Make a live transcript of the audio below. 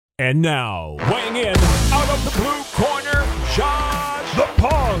And now, weighing in out of the blue corner, Josh the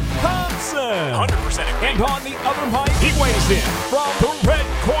Punk Thompson. 100% agree. And on the other mic, he weighs in from the red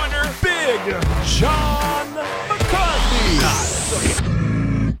corner, Big John McCarthy.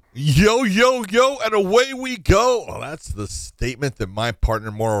 Yo, yo, yo, and away we go. Well, that's the statement that my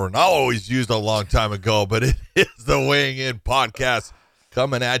partner Mauro Ranallo always used a long time ago, but it is the Weighing In podcast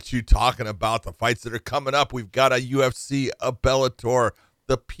coming at you, talking about the fights that are coming up. We've got a UFC, a Bellator,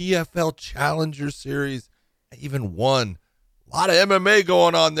 the PFL Challenger Series, even one. A lot of MMA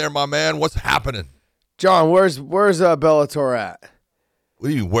going on there, my man. What's happening? John, where's Bellator at? What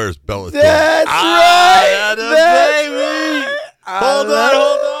do you mean, where's Bellator? That's right. That's baby. Right. Hold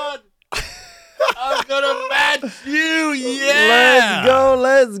on. I'm going to match you. Yeah.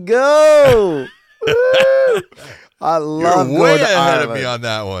 Let's go. I love You're going way to ahead Ireland. of me on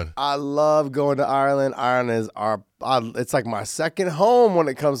that one. I love going to Ireland. Ireland is it's like my second home when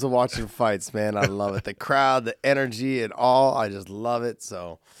it comes to watching fights, man. I love it. The crowd, the energy, and all. I just love it.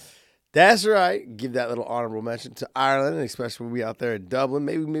 So that's right. Give that little honorable mention to Ireland, and especially when we out there in Dublin.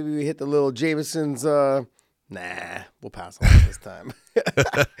 Maybe we hit the little Jameson's. Nah, we'll pass on it this time.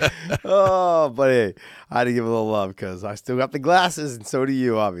 Oh, but hey, I had to give a little love because I still got the glasses, and so do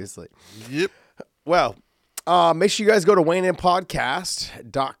you, obviously. Yep. Well, make sure you guys go to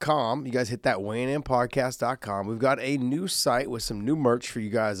weighinginpodcast.com. You guys hit that weighinginpodcast.com. We've got a new site with some new merch for you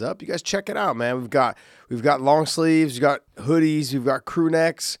guys up. You guys check it out, man. We've got long sleeves, we've got hoodies, we've got crew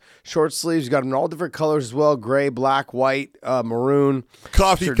necks, short sleeves. We've got them in all different colors as well: gray, black, white, maroon.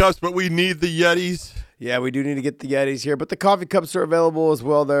 Coffee cups, but we need the Yetis. Yeah, we do need to get the Yetis here, but the coffee cups are available as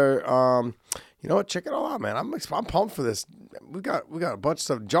well. There, you know what? Check it all out, man. I'm pumped for this. We got a bunch of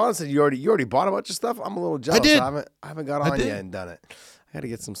stuff. John said you already bought a bunch of stuff. I'm a little jealous. I did. I haven't got on yet and done it. I got to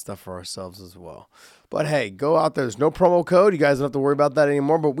get some stuff for ourselves as well. But hey, go out there. There's no promo code. You guys don't have to worry about that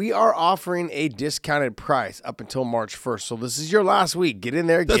anymore. But we are offering a discounted price up until March 1st. So this is your last week. Get in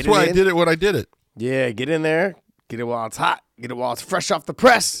there. That's why I did it when I did it. Yeah, get in there. Get it while it's hot. Get it while it's fresh off the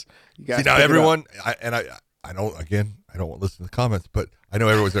press. You guys see, now everyone, I don't want to listen to the comments, but I know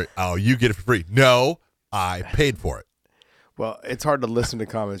everyone's like, oh, you get it for free. No, I paid for it. Well, it's hard to listen to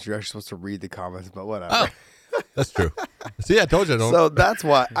comments. You're actually supposed to read the comments, but whatever. Oh, that's true. See, I told you I don't. So that's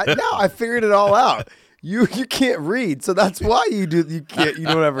why. Now I figured it all out. You can't read, so that's why you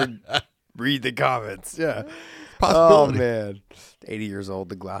don't ever read the comments. Yeah. Possibility. Oh, man. 80 years old.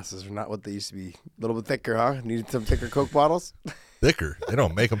 The glasses are not what they used to be. A little bit thicker, huh? Needed some thicker Coke bottles? Thicker. They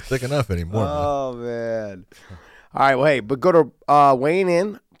don't make them thick enough anymore. Oh, man. All right. Well, hey, but go to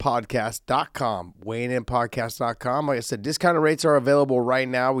weighinginpodcast.com. Weighinginpodcast.com. Like I said, discounted rates are available right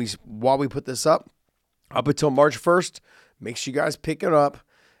now. While we put this up until March 1st, make sure you guys pick it up.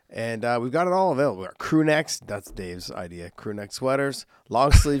 And we've got it all available. We got crew necks. That's Dave's idea. Crew neck sweaters,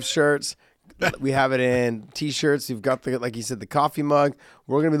 long sleeve shirts. We have it in T-shirts. You've got, like you said, the coffee mug.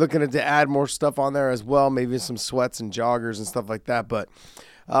 We're going to be looking to add more stuff on there as well, maybe some sweats and joggers and stuff like that. But,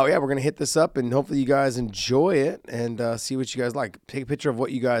 yeah, we're going to hit this up, and hopefully you guys enjoy it and see what you guys like. Take a picture of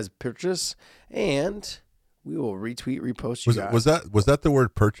what you guys purchase, and we will retweet, repost you guys. Was that the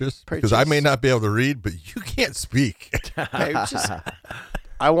word purchase? Because I may not be able to read, but you can't speak. Hey,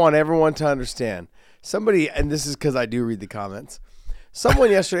 I want everyone to understand. Somebody, and this is because I do read the comments,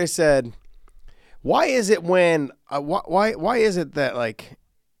 someone yesterday said, why is it why is it that, like,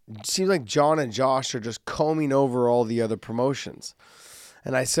 it seems like John and Josh are just combing over all the other promotions?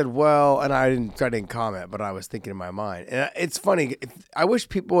 And I said, well, and I didn't comment, but I was thinking in my mind. And it's funny. I wish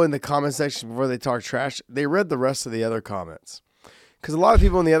people in the comment section before they talk trash, they read the rest of the other comments. Because a lot of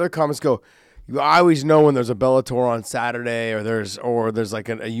people in the other comments go, I always know when there's a Bellator on Saturday or there's like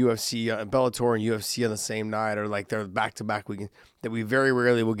a UFC, a Bellator and UFC on the same night, or like they're back-to-back weekend, that we very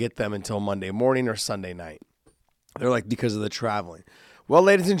rarely will get them until Monday morning or Sunday night. They're like, because of the traveling. Well,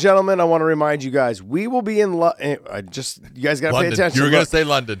 ladies and gentlemen, I want to remind you guys, we will be in you guys got to pay attention. You were going to say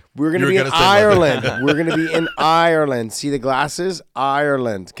London. We're going to be in Ireland. We're going to be in Ireland. See the glasses?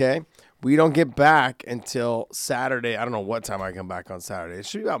 Ireland, okay? We don't get back until Saturday. I don't know what time I come back on Saturday. It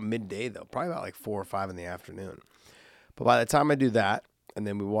should be about midday, though. Probably about like 4 or 5 in the afternoon. But by the time I do that, and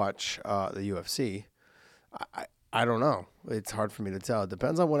then we watch the UFC, I don't know. It's hard for me to tell. It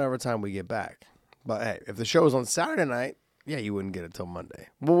depends on whatever time we get back. But, hey, if the show is on Saturday night, yeah, you wouldn't get it till Monday.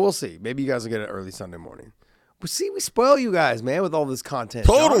 Well, we'll see. Maybe you guys will get it early Sunday morning. But see, we spoil you guys, man, with all this content.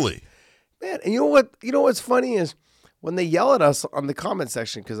 Totally. John. Man, and you know what? You know what's funny is when they yell at us on the comment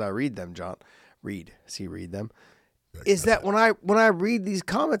section, because I read them, John. Read them. Is that when I read these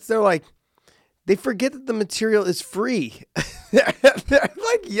comments, they're like, they forget that the material is free. They're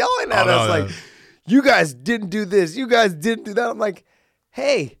like yelling at us like, you guys didn't do this. You guys didn't do that. I'm like,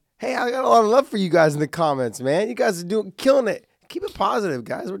 hey, Hey, I got a lot of love for you guys in the comments, man. You guys are killing it. Keep it positive,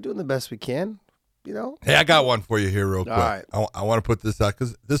 guys. We're doing the best we can. You know. Hey, I got one for you here real quick. All right. I want to put this out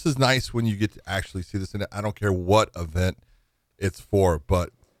because this is nice when you get to actually see this. And I don't care what event it's for, but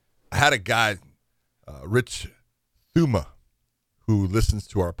I had a guy, Rich Thuma, who listens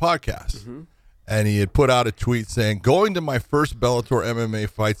to our podcast. And he had put out a tweet saying, going to my first Bellator MMA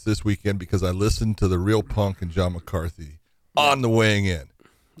fights this weekend because I listened to the Real Punk and John McCarthy on the weighing in.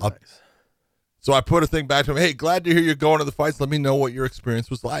 Nice. So I put a thing back to him. Hey, glad to hear you're going to the fights. Let me know what your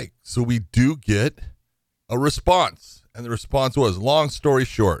experience was like. So we do get a response. And the response was, long story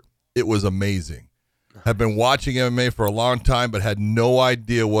short, it was amazing. Have been watching MMA for a long time, but had no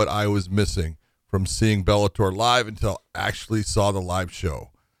idea what I was missing from seeing Bellator live until I actually saw the live show.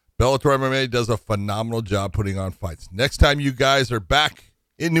 Bellator MMA does a phenomenal job putting on fights. Next time you guys are back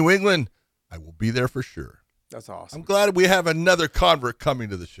in New England, I will be there for sure. That's awesome. I'm glad we have another convert coming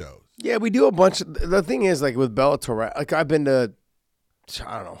to the shows. Yeah, we do a bunch. The thing is, like with Bellator, right? Like I've been to,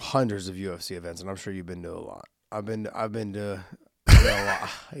 I don't know, hundreds of UFC events, and I'm sure you've been to a lot. I've been to a lot.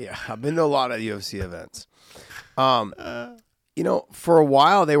 Yeah, I've been to a lot of UFC events. You know, for a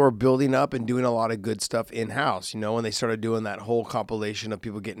while they were building up and doing a lot of good stuff in house. You know, when they started doing that whole compilation of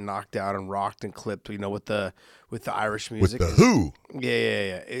people getting knocked out and rocked and clipped. You know, with the Irish music. With the Who.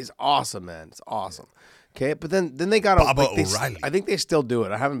 Yeah. It's awesome, man. It's awesome. Okay, but then they got Baba O'Reilly. I think they still do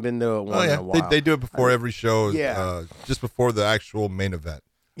it. I haven't been to one in a while. They do it before every show. Yeah. Just before the actual main event.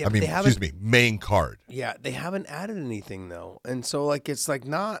 Yeah, I mean, main card. Yeah, they haven't added anything though, and so like it's like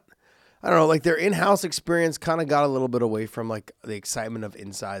not. I don't know, like their in-house experience kind of got a little bit away from like the excitement of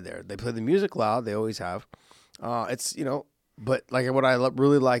inside there. They play the music loud, they always have. It's, you know, but like what I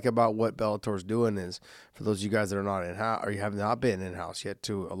really like about what Bellator's doing is, for those of you guys that are not in-house or you have not been in-house yet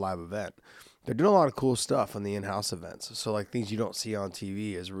to a live event, they're doing a lot of cool stuff on the in-house events. So like things you don't see on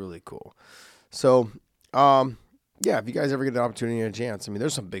TV is really cool. So, yeah, if you guys ever get the opportunity and a chance, I mean,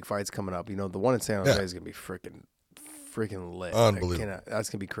 there's some big fights coming up. You know, the one in San Jose is going to be freaking lit. Unbelievable. That's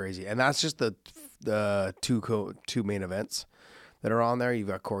gonna be crazy, and that's just the two main events that are on there. You've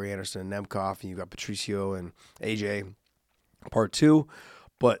got Corey Anderson and Nemkov, and you've got Patricio and AJ, part 2.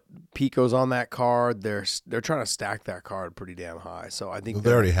 But Pico's on that card. They're trying to stack that card pretty damn high. So I think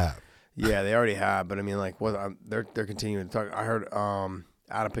They already have. Yeah, they already have. But I mean, like, they're continuing to talk. I heard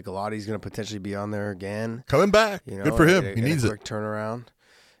Adam Piccolotti's gonna potentially be on there again. Coming back. You know, good for him. He needs a quick turnaround.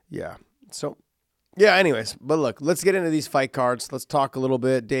 Yeah. So. Yeah, anyways, but look, let's get into these fight cards. Let's talk a little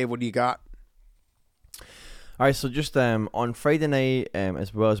bit. Dave, what do you got? All right, so just on Friday night,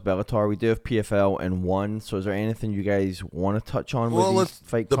 as well as Bellator, we do have PFL and 1. So is there anything you guys want to touch on with these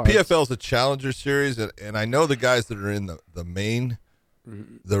fight cards? The PFL is a Challenger Series, and I know the guys that are in the main.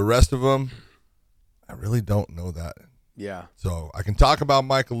 The rest of them, I really don't know that. Yeah. So I can talk about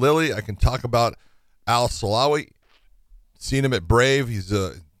Michael Lilly. I can talk about Al Salawi. Seen him at Brave. He's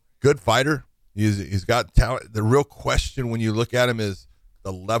a good fighter. He's got talent. The real question when you look at him is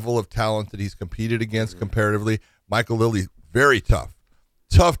the level of talent that he's competed against comparatively. Michael Lilly, very tough.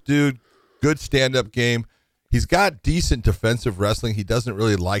 Tough dude, good stand-up game. He's got decent defensive wrestling. He doesn't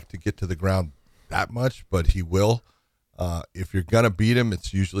really like to get to the ground that much, but he will. If you're going to beat him,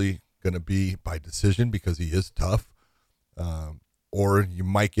 it's usually going to be by decision because he is tough. Or you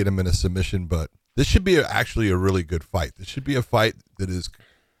might get him in a submission, but this should be actually a really good fight. This should be a fight that is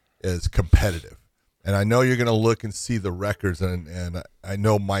competitive. And I know you're going to look and see the records, and I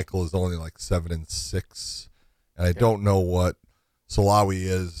know Michael is only like 7-6, and I don't know what Salawi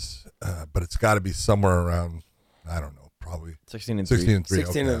is, but it's got to be somewhere around, I don't know, probably 16-3. 16-3.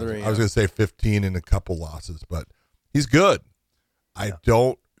 16-3. I was going to say 15 and a couple losses, but he's good. I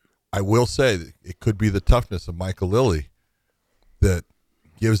will say that it could be the toughness of Michael Lilly that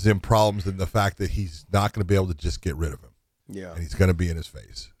gives him problems in the fact that he's not going to be able to just get rid of him. Yeah. And he's going to be in his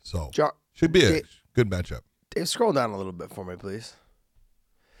face. So should be a good matchup. Dave, scroll down a little bit for me, please.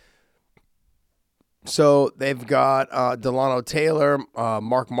 So they've got Delano Taylor,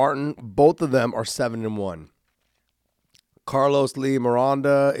 Mark Martin. Both of them are 7-1. Carlos Lee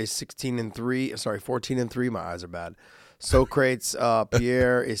Miranda is 16-3. Sorry, 14-3. My eyes are bad. Socrates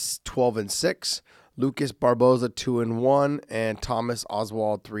Pierre is 12-6. Lucas Barboza 2-1, and Thomas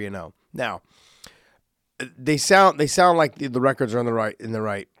Oswald 3-0. Now, they sound like the records are going in the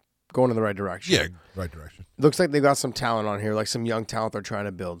right direction. Yeah, right direction. Looks like they've got some talent on here, like some young talent they're trying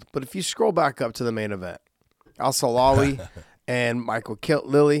to build. But if you scroll back up to the main event, Al Salawi and Michael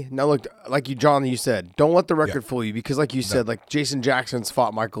Lilly. Now look, like John, you said, don't let the record fool you, because like you said, like Jason Jackson's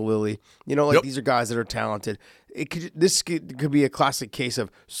fought Michael Lilly. You know, like these are guys that are talented. This could be a classic case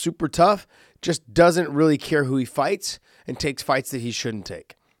of super tough, just doesn't really care who he fights and takes fights that he shouldn't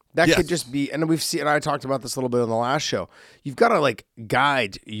take. That could just be, and we've seen, and I talked about this a little bit on the last show. You've got to like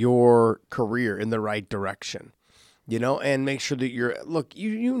guide your career in the right direction, and make sure that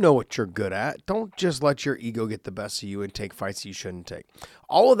you know what you're good at. Don't just let your ego get the best of you and take fights you shouldn't take.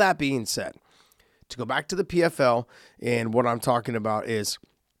 All of that being said, to go back to the PFL, and what I'm talking about is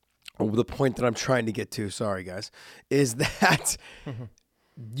the point that I'm trying to get to. Sorry, guys, is that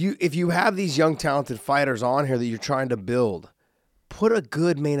if you have these young talented fighters on here that you're trying to build, put a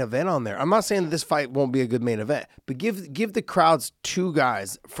good main event on there. I'm not saying that this fight won't be a good main event, but give the crowds 2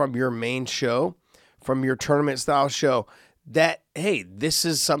 guys from your main show, from your tournament style show, that, hey, this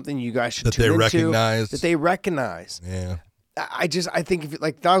is something you guys should tune into. That they recognize. Yeah. I think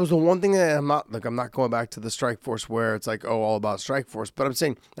if that was the one thing that I'm not going back to the Strikeforce where it's like, all about Strikeforce, but I'm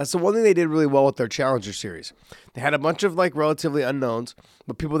saying that's the one thing they did really well with their Challenger series. They had a bunch of relatively unknowns,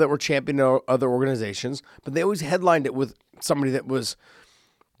 but people that were championing other organizations, but they always headlined it with somebody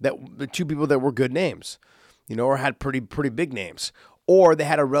the 2 people that were good names, or had pretty big names. Or they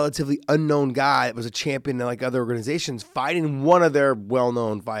had a relatively unknown guy that was a champion in other organizations fighting one of their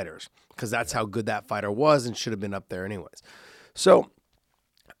well-known fighters, because that's how good that fighter was and should have been up there anyways. So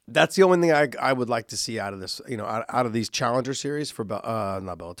that's the only thing I would like to see out of this, out of these Challenger series for not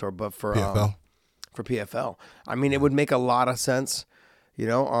Bellator, but for PFL. For PFL. I mean, it would make a lot of sense.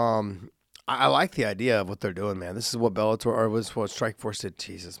 I like the idea of what they're doing, man. This is what Bellator, or was what Strikeforce did.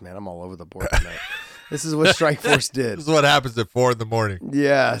 Jesus, man, I'm all over the board tonight. This is what Strikeforce did. This is what happens at 4 a.m.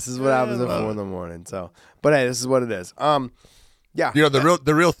 Yeah, this is what happens at 4 a.m. So, but hey, this is what it is. Yeah.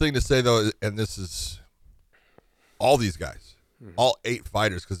 The real thing to say though, and this is all these guys, all 8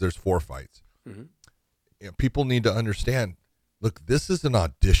 fighters, because there's 4 fights. Mm-hmm. People need to understand. Look, this is an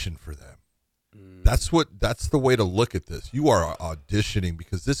audition for them. That's the way to look at this. You are auditioning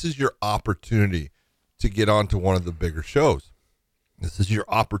because this is your opportunity to get onto one of the bigger shows. This is your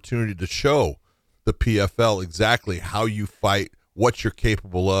opportunity to show the PFL exactly how you fight, what you're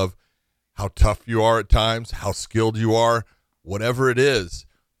capable of, how tough you are at times, how skilled you are, whatever it is.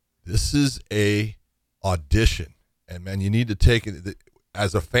 This is a audition, and man, you need to take it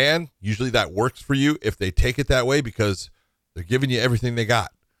as a fan. Usually that works for you if they take it that way, because they're giving you everything they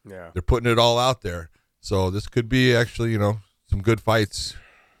got. Yeah, they're putting it all out there. So this could be actually, some good fights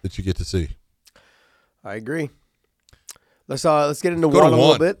that you get to see. I agree. Let's get into one a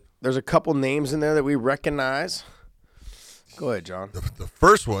little bit. There's a couple names in there that we recognize. Go ahead, John. The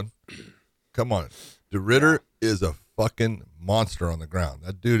first one, come on. De Ridder is a fucking monster on the ground.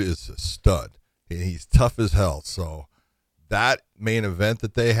 That dude is a stud. He's tough as hell. So that main event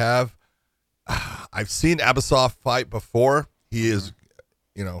that they have, I've seen Abasov fight before. He is,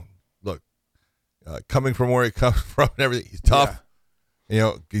 look, coming from where he comes from and everything, he's tough.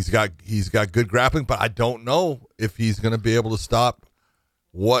 Yeah. He's got good grappling, but I don't know if he's going to be able to stop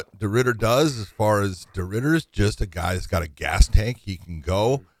what De Ridder does. As far as De Ridder's just a guy that's got a gas tank. He can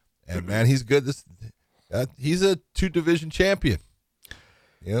go, and man, he's good. He's a 2-division champion.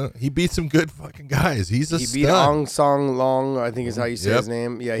 He beat some good fucking guys. He beat Ong Song Long, I think is how you say his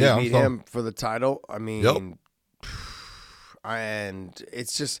name. Yeah, he beat him for the title. I mean, and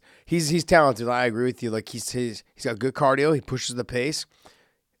it's just he's talented. I agree with you. He's got good cardio. He pushes the pace.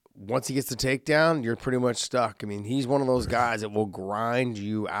 Once he gets the takedown, you're pretty much stuck. I mean, he's one of those guys that will grind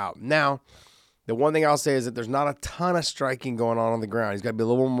you out. Now, the one thing I'll say is that there's not a ton of striking going on the ground. He's got to be a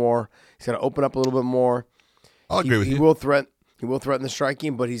little more. He's got to open up a little bit more. I'll agree with you. He will threaten the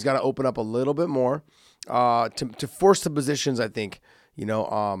striking, but he's got to open up a little bit more to force the positions, I think,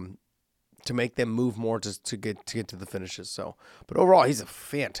 to make them move more to get to the finishes. So, but overall, he's a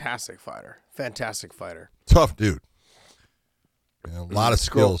fantastic fighter. Tough dude. A lot of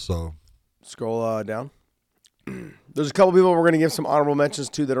skills. So scroll down. There's a couple people we're going to give some honorable mentions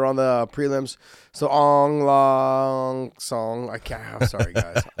to that are on the prelims. So Ong Long Song. I'm sorry,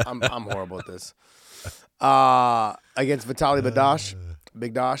 guys. I'm horrible at this. Against Vitaly Badash,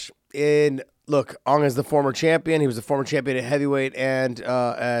 Big Dosh. And look, Ong is the former champion. He was the former champion at heavyweight and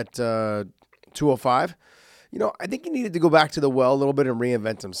at 205. I think he needed to go back to the well a little bit and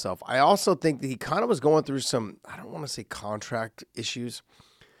reinvent himself. I also think that he kind of was going through some, I don't want to say contract issues,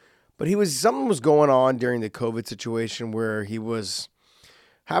 but something was going on during the COVID situation where he was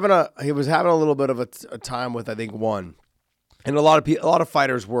having a little bit of a time with, I think, one. And a lot of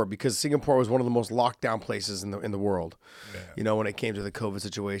fighters were, because Singapore was one of the most locked down places in the world. Yeah. When it came to the COVID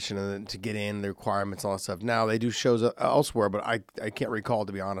situation and then to get in, the requirements, all that stuff. Now they do shows elsewhere, but I can't recall,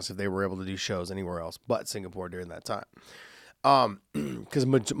 to be honest, if they were able to do shows anywhere else but Singapore during that time. Because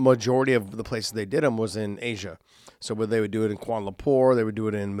majority of the places they did them was in Asia. So whether they would do it in Kuala Lumpur, they would do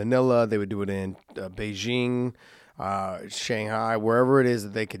it in Manila, they would do it in Beijing, Shanghai, wherever it is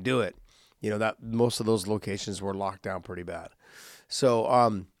that they could do it. That most of those locations were locked down pretty bad.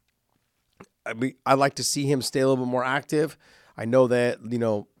 So I'd like to see him stay a little bit more active. I know that,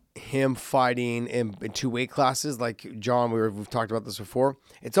 him fighting in 2 weight classes, like John, we've talked about this before.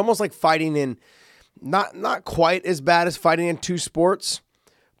 It's almost like fighting in not quite as bad as fighting in 2 sports,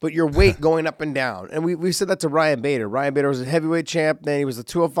 but your weight going up and down. And we said that to Ryan Bader. Ryan Bader was a heavyweight champ, then he was a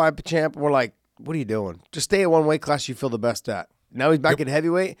 205 champ. And we're like, what are you doing? Just stay at one weight class you feel the best at. Now he's back at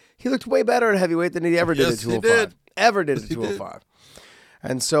heavyweight. He looked way better at heavyweight than he ever did at 205. Ever did at 205.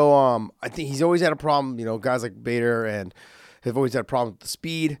 And so I think he's always had a problem, guys like Bader and have always had a problem with the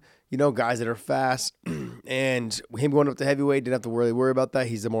speed, guys that are fast. And him going up to heavyweight, didn't have to really worry about that.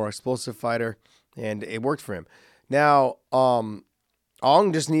 He's a more explosive fighter, and it worked for him. Now, Ong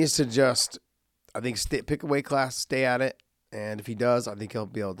just needs to pick a weight class, stay at it. And if he does, I think he'll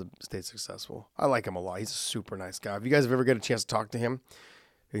be able to stay successful. I like him a lot. He's a super nice guy. If you guys have ever got a chance to talk to him,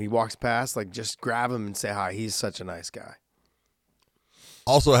 and he walks past, just grab him and say hi. He's such a nice guy.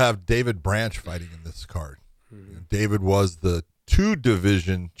 Also have David Branch fighting in this card. David was the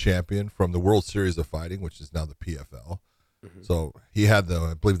 2-division champion from the World Series of Fighting, which is now the PFL. So he had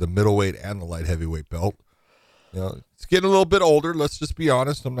I believe the middleweight and the light heavyweight belt. It's getting a little bit older. Let's just be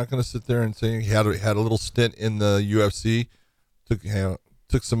honest. I'm not going to sit there and say he had a little stint in the UFC.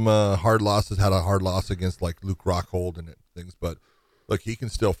 Took some hard losses. Had a hard loss against Luke Rockhold and things. But look, he can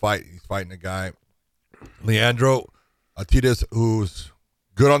still fight. He's fighting a guy, Leandro Atides, who's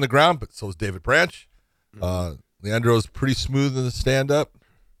good on the ground, but so is David Branch. Leandro's pretty smooth in the stand-up,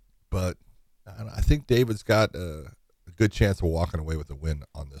 but I think David's got a good chance of walking away with a win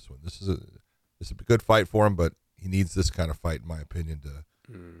on this one. This is a good fight for him, but he needs this kind of fight, in my opinion, to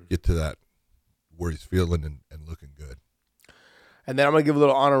get to that where he's feeling and looking good. And then I'm going to give a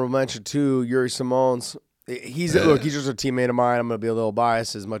little honorable mention to Yuri Simões. He's just a teammate of mine. I'm going to be a little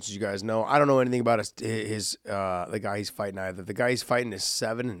biased, as much as you guys know. I don't know anything about the guy he's fighting either. The guy he's fighting is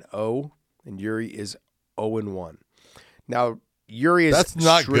 7-0, and Yuri is 0-1. Now, Yuri is That's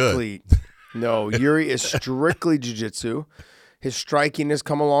not strictly good. No, Yuri is strictly jiu-jitsu. His striking has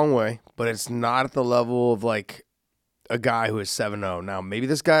come a long way, but it's not at the level of a guy who is 7-0. Now, maybe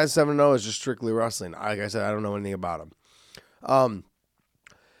this guy is 7-0 is just strictly wrestling. Like I said, I don't know anything about him.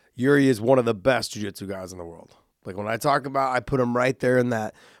 Yuri is one of the best jiu-jitsu guys in the world. When I talk about, I put him right there in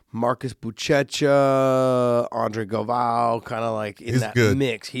that Marcus Buchecha, Andre Galvao, kind of in that good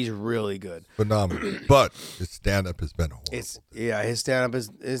mix. He's really good. Phenomenal. But his stand-up has been horrible. His stand-up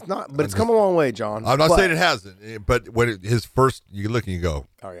is not, but it's come a long way, John. I'm not saying it hasn't, but when his first, you look and you go,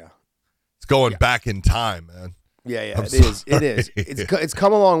 oh, yeah. It's going back in time, man. Yeah, it is. It's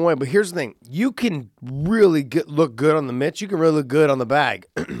come a long way, but here's the thing. You can really look good on the mitts. You can really look good on the bag.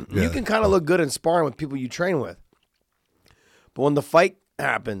 You can kind of look good in sparring with people you train with. But when the fight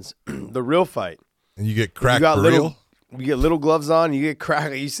happens, the real fight, and you get cracked for real, you get little gloves on, you get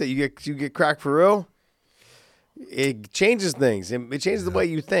cracked. You say you get cracked for real. It changes things. It changes the way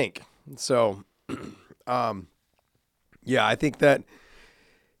you think. So, I think that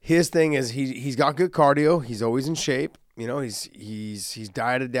his thing is he's got good cardio. He's always in shape. He's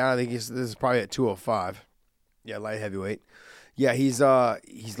dieted down. I think this is probably at 205. Yeah, light heavyweight. Yeah, he's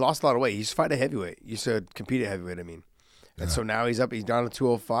lost a lot of weight. He's fight a heavyweight. You said compete at heavyweight. I mean. And so now he's up. He's down to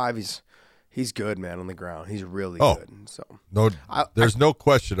 205. He's good, man, on the ground. He's really good. So there's no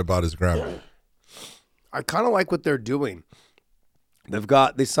question about his ground. I kind of like what they're doing.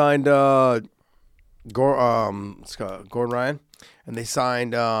 They signed Gordon Ryan, and they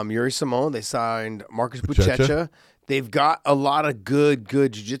signed Yuri Simões. They signed Marcus Buchecha. They've got a lot of good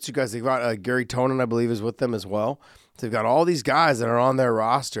jiu-jitsu guys. They've got Gary Tonin, I believe, is with them as well. So they've got all these guys that are on their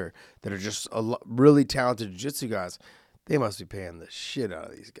roster that are just really talented jiu-jitsu guys. They must be paying the shit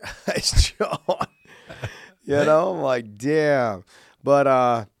out of these guys, John. I'm like, damn.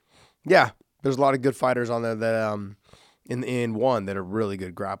 But, there's a lot of good fighters on there that in one that are really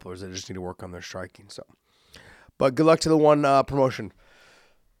good grapplers that just need to work on their striking. So, but good luck to the one promotion.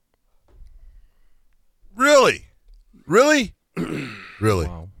 Really?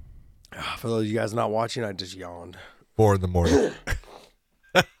 Wow. For those of you guys not watching, I just yawned. 4 a.m.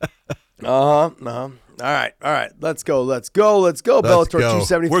 All right. Let's go. Bellator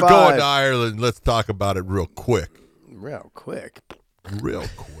 275. We're going to Ireland. Let's talk about it real quick. Real quick.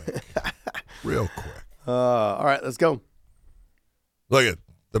 All right, let's go. Look,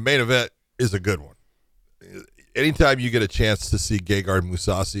 the main event is a good one. Anytime you get a chance to see Gegard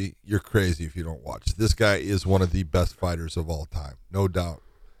Mousasi, you're crazy if you don't watch. This guy is one of the best fighters of all time, no doubt.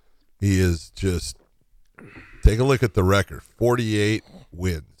 He is just Take a look at the record. 48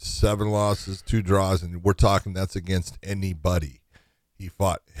 wins, 7 losses, 2 draws, and we're talking that's against anybody. He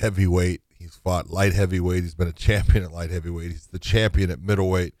fought heavyweight. He's fought light heavyweight. He's been a champion at light heavyweight. He's the champion at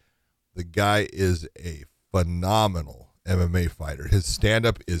middleweight. The guy is a phenomenal MMA fighter. His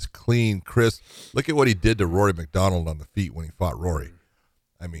stand-up is clean, crisp. Look at what he did to Rory McDonald on the feet when he fought Rory.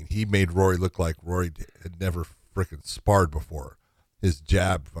 I mean, he made Rory look like Rory had never freaking sparred before. His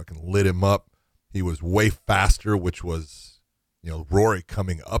jab fucking lit him up. He was way faster, which was, Rory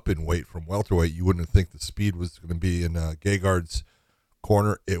coming up in weight from welterweight. You wouldn't think the speed was going to be in Gegard's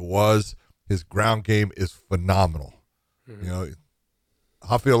corner. It was. His ground game is phenomenal. Mm-hmm.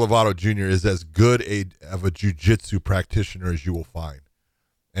 Rafael Lovato Jr. is as good of a jiu-jitsu practitioner as you will find.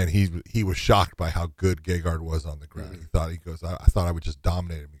 And he was shocked by how good Gegard was on the ground. Mm-hmm. He goes, I thought I would just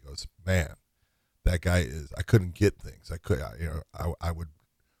dominate him. He goes, man, that guy is, I couldn't get things. I would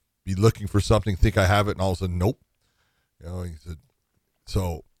be looking for something, think I have it, and all of a sudden, nope. He said,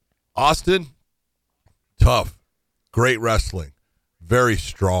 so Austin, tough, great wrestling, very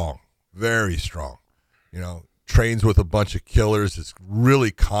strong, trains with a bunch of killers, is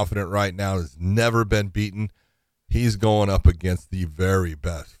really confident right now, has never been beaten. He's going up against the very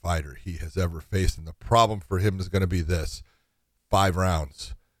best fighter he has ever faced, and the problem for him is going to be this: 5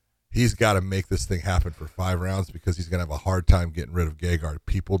 rounds. He's got to make this thing happen for 5 rounds because he's going to have a hard time getting rid of Gegard.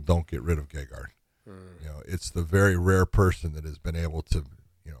 People don't get rid of Gegard. It's the very rare person that has been able to,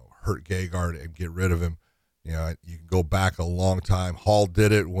 hurt Gegard and get rid of him. You can go back a long time. Hall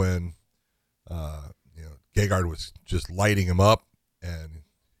did it when, Gegard was just lighting him up and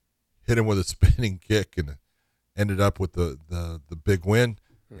hit him with a spinning kick and ended up with the big win.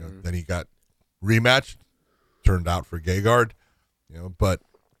 Then he got rematched, turned out for Gegard, but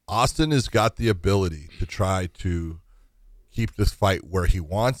Austin has got the ability to try to keep this fight where he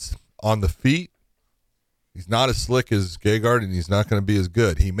wants. On the feet, he's not as slick as Gegard, and he's not going to be as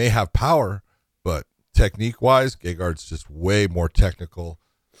good. He may have power, but technique-wise, Gegard's just way more technical.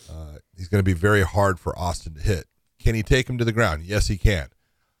 He's going to be very hard for Austin to hit. Can he take him to the ground? Yes, he can.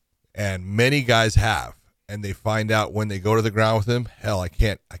 And many guys have, and they find out when they go to the ground with him, hell, I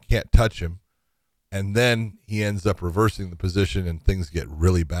can't touch him. And then he ends up reversing the position and things get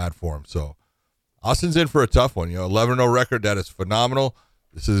really bad for him. So Austin's in for a tough one. 11-0 record, that is phenomenal.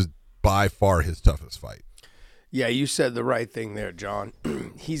 This is by far his toughest fight. Yeah, you said the right thing there, John.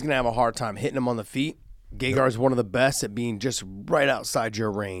 He's going to have a hard time hitting him on the feet. Gegard's one of the best at being just right outside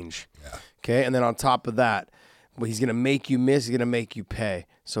your range. Yeah. Okay, and then on top of that, he's going to make you miss. He's going to make you pay.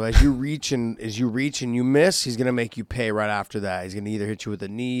 So as you reach and you miss, he's going to make you pay right after that. He's going to either hit you with a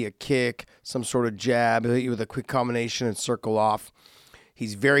knee, a kick, some sort of jab. He'll hit you with a quick combination and circle off.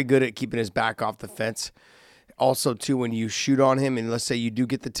 He's very good at keeping his back off the fence. Also, too, when you shoot on him, and let's say you do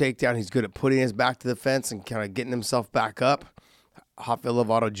get the takedown, he's good at putting his back to the fence and kind of getting himself back up. Rafael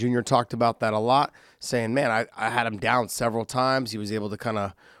Lovato Jr. talked about that a lot, saying, man, I had him down several times. He was able to kind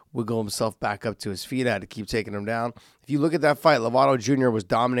of wiggle himself back up to his feet. I had to keep taking him down. If you look at that fight, Lovato Jr. was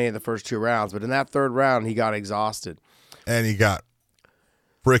dominating the first 2 rounds, but in that 3rd round, he got exhausted. And he got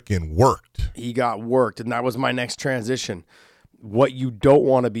freaking worked. He got worked, and that was my next transition. What you don't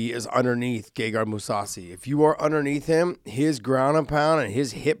want to be is underneath Gegard Mousasi. If you are underneath him, his ground and pound and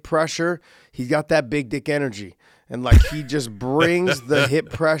his hip pressure, he's got that big dick energy. And he just brings the hip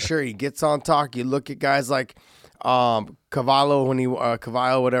pressure. He gets on top. You look at guys like Cavallo,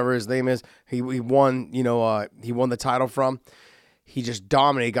 Cavallo, whatever his name is, he won, he won the title from. He just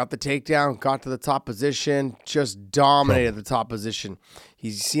dominated, got the takedown, got to the top position, just dominated the top position.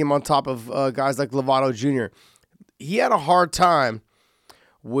 You see him on top of guys like Lovato Jr. He had a hard time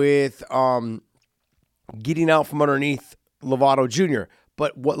with getting out from underneath Lovato Jr.,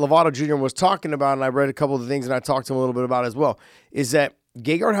 but what Lovato Jr. was talking about, and I read a couple of the things and I talked to him a little bit about as well, is that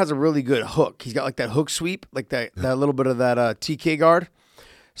Gegard has a really good hook. He's got that hook sweep, that little bit of that TK guard.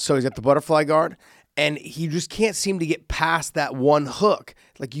 So he's got the butterfly guard. And he just can't seem to get past that one hook.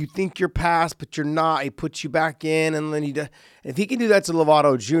 You think you're past, but you're not. He puts you back in, and then if he can do that to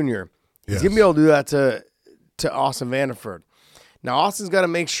Lovato Jr., he's going to be able to do that to Austin Vanderford. Now, Austin's got to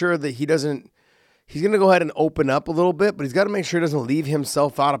make sure that he doesn't. He's going to go ahead and open up a little bit, but he's got to make sure he doesn't leave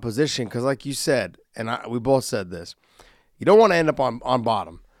himself out of position because, like you said, and we both said this, you don't want to end up on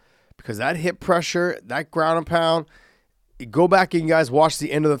bottom because that hip pressure, that ground and pound, you go back and you guys watch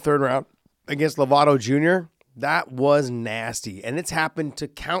the end of the 3rd round against Lovato Jr., that was nasty, and it's happened to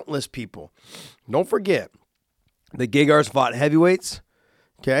countless people. Don't forget, the Gegard's fought heavyweights,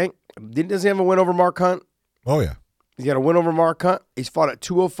 okay? Does he have a win over Mark Hunt? Oh, yeah. He's got a win over Mark Hunt. He's fought at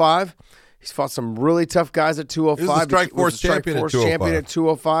 205. He's fought some really tough guys at 205. He was the Strikeforce champion at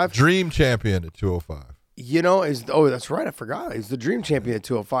 205. Dream champion at 205. That's right. I forgot. He's the Dream Champion at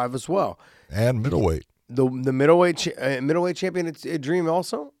 205 as well. And middleweight. The middleweight champion at Dream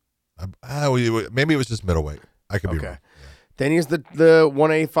also? Maybe it was just middleweight. I could be wrong. Yeah. Then he's the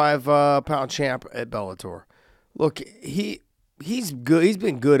 185 pound champ at Bellator. Look, he's good. He's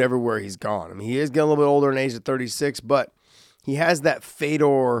been good everywhere he's gone. I mean, he is getting a little bit older in age at 36, but he has that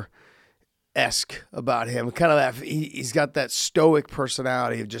Fedor-esque about him. Kind of that he's got that stoic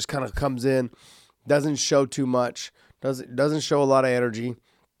personality. It just kind of comes in, doesn't show too much, doesn't show a lot of energy.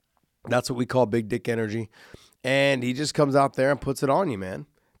 That's what we call big dick energy. And he just comes out there and puts it on you, man.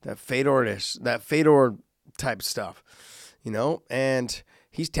 That Fedor type stuff, and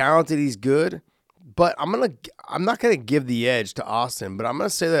he's talented, he's good, but I'm not gonna give the edge to Austin, but I'm gonna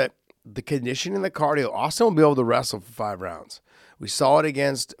say that the conditioning, the cardio, Austin will be able to wrestle for 5 rounds. We saw it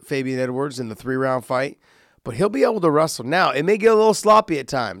against Fabian Edwards in the 3-round fight, but he'll be able to wrestle. Now, it may get a little sloppy at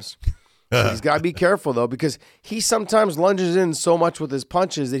times. He's got to be careful, though, because he sometimes lunges in so much with his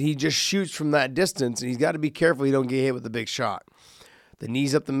punches that he just shoots from that distance, and he's got to be careful he don't get hit with a big shot. The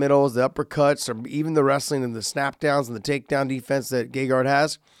knees up the middles, the uppercuts, or even the wrestling and the snap downs and the takedown defense that Gegard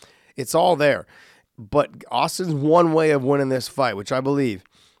has, it's all there. But Austin's one way of winning this fight, which I believe,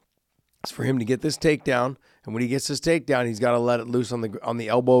 is for him to get this takedown. And when he gets this takedown, he's got to let it loose on the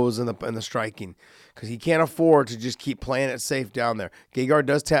elbows and the striking, because he can't afford to just keep playing it safe down there. Gegard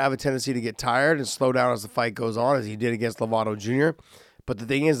does have a tendency to get tired and slow down as the fight goes on, as he did against Lovato Jr. But the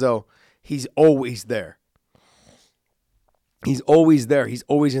thing is, though, he's always there. He's always there. He's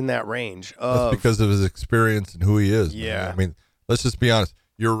always in that range. That's because of his experience and who he is. Yeah. Man. I mean, let's just be honest.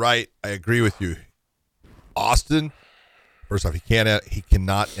 You're right. I agree with you. Austin, first off, he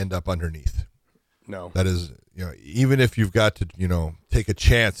cannot end up underneath. No. That is, even if you've got to, take a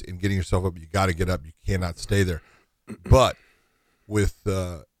chance in getting yourself up, you got to get up. You cannot stay there. But with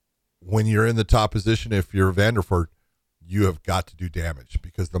when you're in the top position, if you're Vanderford, you have got to do damage,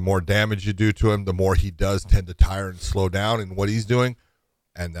 because the more damage you do to him, the more he does tend to tire and slow down in what he's doing,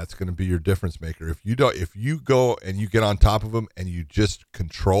 and that's going to be your difference maker. If you go and you get on top of him and you just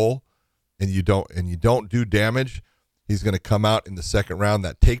control and you don't do damage, he's going to come out in the second round.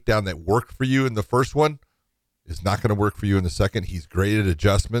 That takedown that worked for you in the first one is not going to work for you in the second. He's great at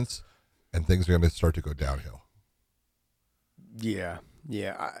adjustments, and things are going to start to go downhill. Yeah.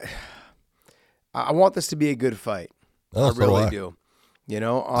 I want this to be a good fight. Oh, I really do.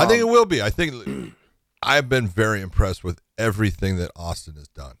 I think it will be. I think I've been very impressed with everything that Austin has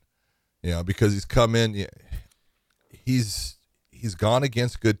done. Because he's come in, he's gone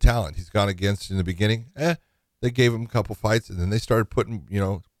against good talent. He's gone against, in the beginning, they gave him a couple fights, and then they started putting,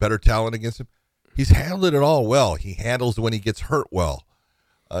 better talent against him. He's handled it all well. He handles when he gets hurt well.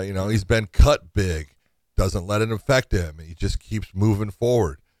 He's been cut big, doesn't let it affect him. He just keeps moving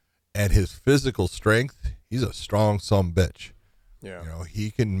forward. And his physical strength, he's a strong sumbitch. Yeah.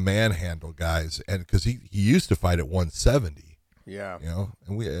 He can manhandle guys, and because he used to fight at 170. Yeah.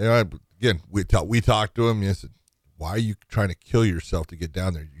 And we talked to him. He said, "Why are you trying to kill yourself to get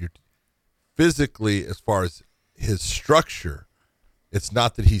down there? You're physically, as far as his structure, it's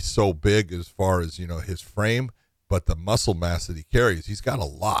not that he's so big as far as his frame, but the muscle mass that he carries, he's got a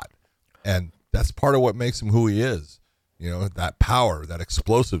lot, and that's part of what makes him who he is. That power, that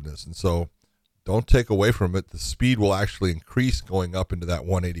explosiveness, and so." Don't take away from it. The speed will actually increase going up into that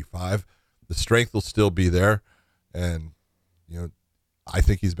 185. The strength will still be there. And, I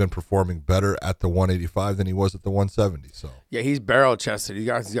think he's been performing better at the 185 than he was at the 170. So yeah, he's barrel chested. He's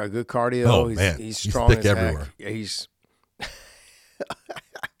got good cardio. Oh, man. He's strong. He's thick everywhere. Yeah, he's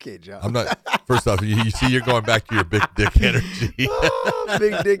okay, John. I'm not. First off, you see, you're going back to your big dick energy.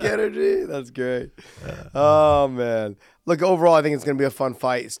 Big dick energy. That's great. Oh man. Look, overall, I think it's going to be a fun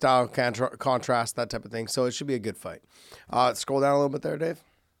fight. Style contrast, that type of thing. So it should be a good fight. Scroll down a little bit there, Dave.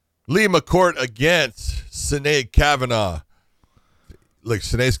 Lee McCourt against Sinead Kavanagh. Look,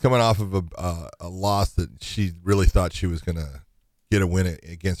 Sinead's coming off of a loss that she really thought she was going to get a win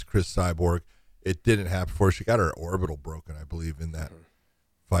against Chris Cyborg. It didn't happen for her. She got her orbital broken, I believe, in that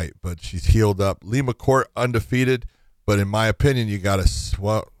fight. But she's healed up. Lee McCourt undefeated. But in my opinion, you got to, she's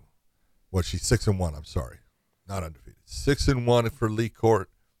 6-1. I'm sorry. Not undefeated. 6-1 for Lee McCourt.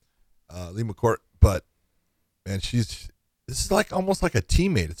 But, man, this is almost like a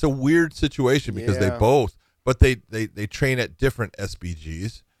teammate. It's a weird situation because they both, but they train at different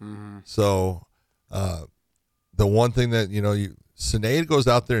SBGs. Mm-hmm. So the one thing that, Sinead goes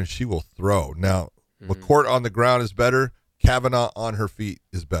out there and she will throw. Now, McCourt on the ground is better. Kavanagh on her feet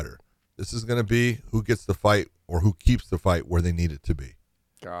is better. This is going to be who gets the fight or who keeps the fight where they need it to be.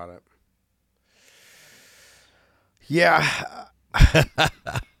 Got it. Yeah.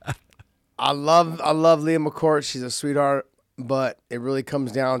 I love Leah McCourt. She's a sweetheart, but it really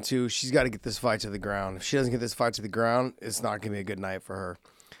comes down to she's got to get this fight to the ground. If she doesn't get this fight to the ground, it's not going to be a good night for her.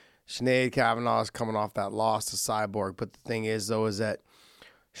 Sinead Kavanagh is coming off that loss to Cyborg, but the thing is, though, is that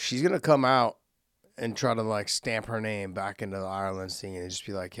she's going to come out and try to, like, stamp her name back into the Ireland scene and just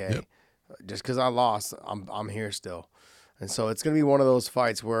be like, hey, just because I lost, I'm here still. And so it's going to be one of those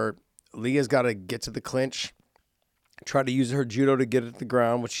fights where Leah's got to get to the clinch, try to use her judo to get it to the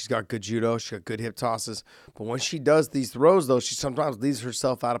ground, which she's got good judo. She's got good hip tosses. But when she does these throws, though, she sometimes leaves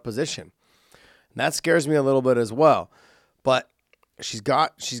herself out of position. And that scares me a little bit as well. But she's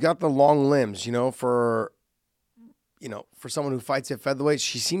got the long limbs, for someone who fights at featherweight.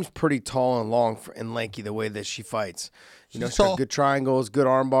 She seems pretty tall and long and lanky the way that she fights. She's got good triangles, good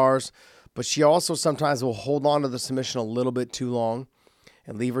arm bars. But she also sometimes will hold on to the submission a little bit too long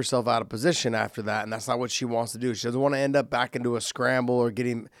and leave herself out of position after that, and that's not what she wants to do. She doesn't want to end up back into a scramble or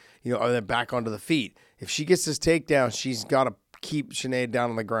getting, or then back onto the feet. If she gets this takedown, she's got to keep Sinead down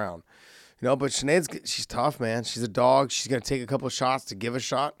on the ground. But she's tough, man. She's a dog. She's going to take a couple of shots to give a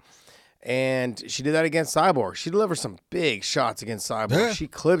shot, and she did that against Cyborg. She delivered some big shots against Cyborg. Yeah. She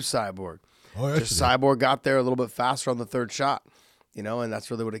clipped Cyborg. Oh, just Cyborg got there a little bit faster on the third shot, and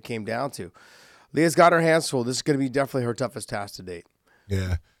that's really what it came down to. Leah's got her hands full. This is going to be definitely her toughest task to date.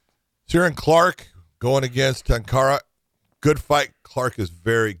 Yeah. Ciaran Clark going against Tankara. Good fight. Clark is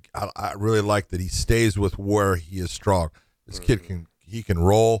I really like that he stays with where he is strong. This kid can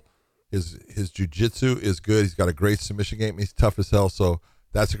roll. His jiu-jitsu is good. He's got a great submission game. He's tough as hell, so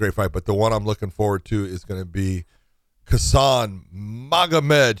that's a great fight. But the one I'm looking forward to is going to be Khasan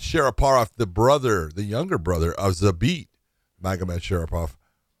Magomed Sharipov, the younger brother of Zabit Magomed Sharipov.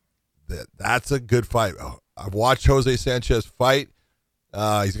 That's a good fight. I've watched Jose Sanchez fight.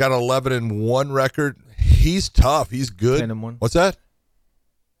 He's got an 11-1 record. He's tough. He's good. 10-1. What's that?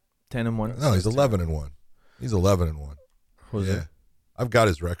 10-1. No, he's 11-1. He's 11-1. Who's it? I've got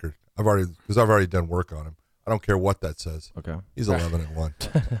his record. I've already done work on him. I don't care what that says. Okay. He's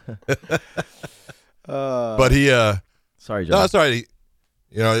 11-1. But he. Sorry, John. No, sorry.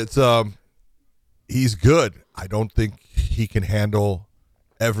 It's he's good. I don't think he can handle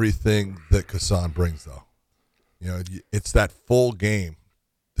everything that Khasan brings, though. It's that full game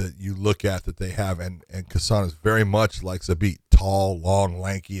that you look at that they have, and Khasan is very much like Zabit, tall, long,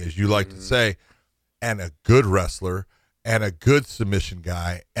 lanky, as you like to say, and a good wrestler, and a good submission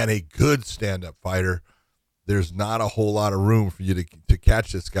guy, and a good stand-up fighter. There's not a whole lot of room for you to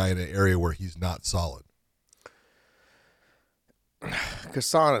catch this guy in an area where he's not solid.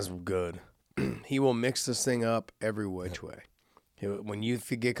 Khasan is good. He will mix this thing up every which way. When you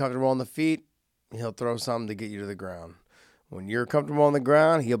get comfortable on the feet, he'll throw something to get you to the ground. When you're comfortable on the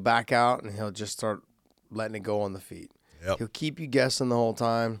ground, he'll back out and he'll just start letting it go on the feet. Yep. He'll keep you guessing the whole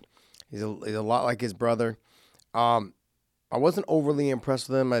time. He's a lot like his brother. I wasn't overly impressed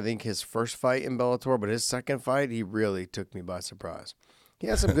with him, I think, his first fight in Bellator, but his second fight, he really took me by surprise. He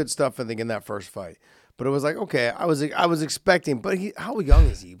had some good stuff, I think, in that first fight. But it was like, okay, I was expecting, but how young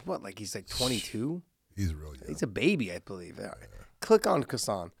is he? What, like he's like 22? He's really young. He's a baby, I believe. Yeah. Click on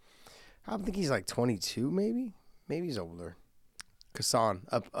Khasan. I think he's like 22, maybe. Maybe he's older. Khasan,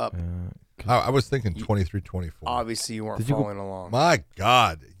 up. I was thinking 23, 24. Obviously, you weren't following along. My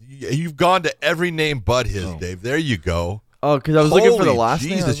God. You've gone to every name but his, Dave. There you go. Oh, because I was looking for the last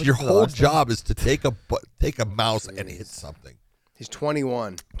name. Jesus, your whole job is to take a mouse and hit something. He's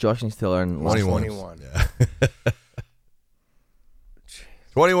 21. Josh needs to learn. 21. Yeah.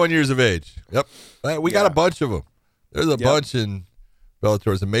 21 years of age. Yep. We got a bunch of them. There's a bunch in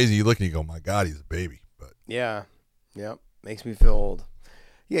Bellator. It's amazing. You look and you go, my God, he's a baby. But yeah. Yep. Makes me feel old.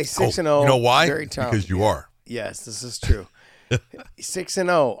 Yeah, he's 6-0. You know why? Very talented. Because you are. Yes, this is true.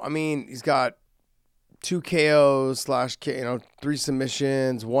 6-0. I mean, he's got 2 KOs / 3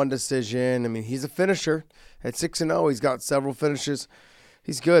 submissions, 1 decision. I mean, he's a finisher. At 6-0, he's got several finishes.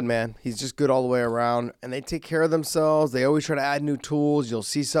 He's good, man. He's just good all the way around. And they take care of themselves. They always try to add new tools. You'll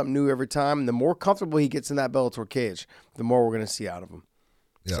see something new every time. And the more comfortable he gets in that Bellator cage, the more we're going to see out of him.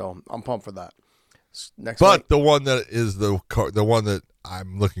 Yep. So I'm pumped for that. Next fight. The one that is the one that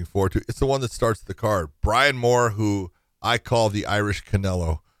I'm looking forward to, it's the one that starts the card. Brian Moore, who I call the Irish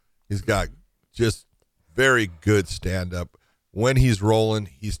Canelo. He's got just very good stand-up. When he's rolling,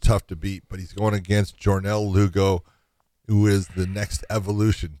 he's tough to beat, but he's going against Jornel Lugo, who is the next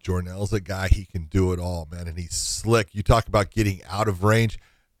evolution. Jornel's a guy, he can do it all, man, and he's slick. You talk about getting out of range,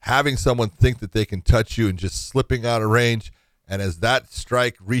 having someone think that they can touch you and just slipping out of range, and as that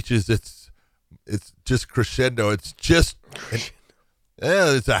strike reaches its just crescendo, it's just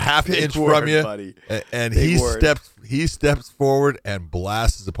Yeah, it's a half Big inch word, from you, buddy. and Big he word. steps forward and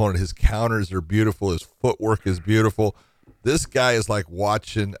blasts his opponent. His counters are beautiful. His footwork is beautiful. This guy is like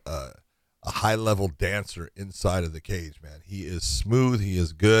watching a high level dancer inside of the cage, man. He is smooth. He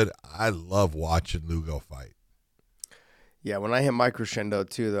is good. I love watching Lugo fight. Yeah, when I hit my crescendo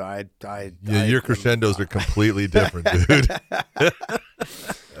too, though, Your crescendos are completely different, dude.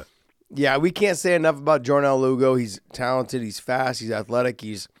 Yeah, we can't say enough about Jornal Lugo. He's talented. He's fast. He's athletic.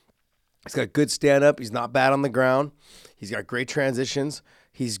 He's got good stand up. He's not bad on the ground. He's got great transitions.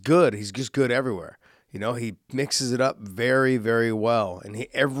 He's good. He's just good everywhere. You know, he mixes it up very, very well. And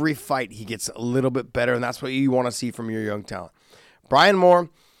every fight he gets a little bit better, and that's what you want to see from your young talent. Brian Moore,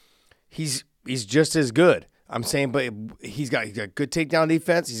 he's just as good. I'm saying, but he's got good takedown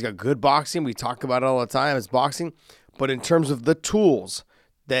defense. He's got good boxing. We talk about it all the time. It's boxing. But in terms of the tools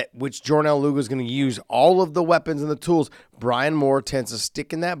which Jornal Lugo is going to use, all of the weapons and the tools, Brian Moore tends to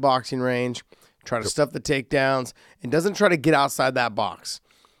stick in that boxing range, try to stuff the takedowns, and doesn't try to get outside that box.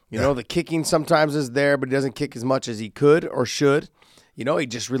 You know, the kicking sometimes is there, but he doesn't kick as much as he could or should. You know, he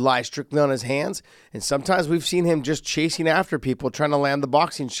just relies strictly on his hands. And sometimes we've seen him just chasing after people, trying to land the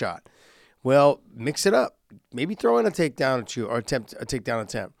boxing shot. Well, mix it up. Maybe throw in a takedown or attempt a takedown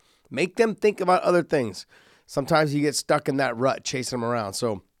attempt. Make them think about other things. Sometimes you get stuck in that rut chasing him around.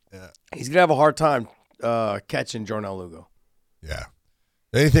 So he's going to have a hard time catching Jornal Lugo. Yeah.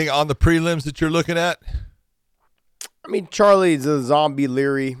 Anything on the prelims that you're looking at? I mean, Charlie's a zombie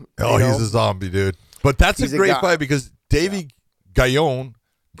Leary. Oh, he's a zombie, dude. But that's a great fight because Davy Gallon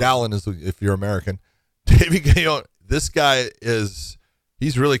is, if you're American, Davy Gallon, this guy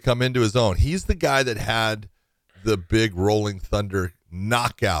he's really come into his own. He's the guy that had the big Rolling Thunder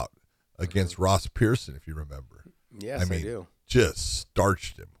knockout against Ross Pearson, if you remember. Yes, I do. Just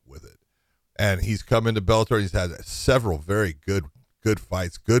starched him with it. And he's come into Bellator. He's had several very good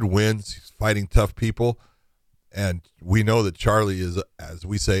fights, good wins. He's fighting tough people. And we know that Charlie is, as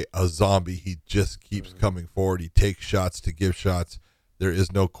we say, a zombie. He just keeps coming forward. He takes shots to give shots. There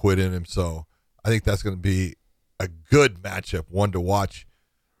is no quit in him. So I think that's going to be a good matchup, one to watch.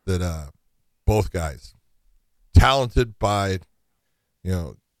 That both guys, talented by,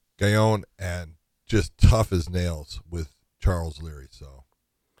 Gallon, and just tough as nails with Charles Leary. So,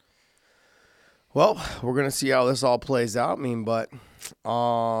 well, we're gonna see how this all plays out. I mean, but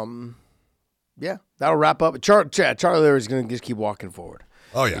yeah, that'll wrap up. Charlie Leary is gonna just keep walking forward.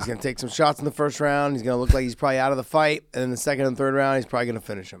 Oh yeah, he's gonna take some shots in the first round. He's gonna look like he's probably out of the fight, and then the second and third round, he's probably gonna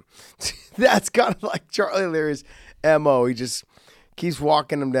finish him. That's kind of like Charlie Leary's MO. He just keeps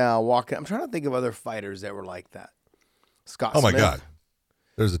walking him down, I'm trying to think of other fighters that were like that. Scott Smith. Oh, my God.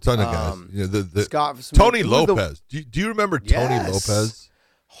 There's a ton of guys. Scott Smith. Tony Lopez. Do you remember Tony Lopez?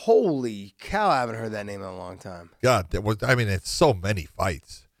 Holy cow, I haven't heard that name in a long time. God, it's so many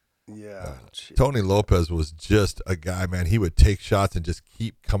fights. Yeah. Tony Lopez was just a guy, man. He would take shots and just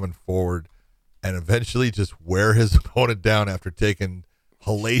keep coming forward and eventually just wear his opponent down after taking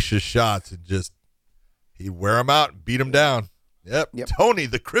hellacious shots, and just he'd wear him out and beat him down. Yep. Tony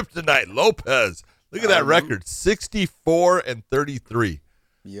the Kryptonite Lopez. Look at that record, 64-33.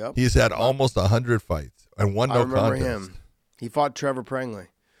 Yep. He's had almost 100 fights and won no contest. I remember him. He fought Trevor Prangley.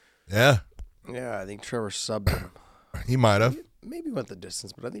 Yeah. Yeah, I think Trevor subbed him. He might have. Maybe went the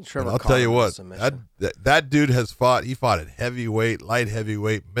distance, but I think Trevor. I'll tell you what, that dude has fought. He fought at heavyweight, light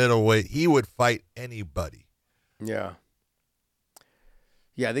heavyweight, middleweight. He would fight anybody. Yeah.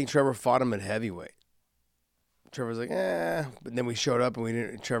 Yeah, I think Trevor fought him at heavyweight. Trevor's like, but then we showed up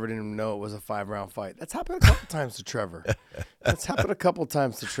and Trevor didn't even know it was a 5-round fight. That's happened a couple times to Trevor.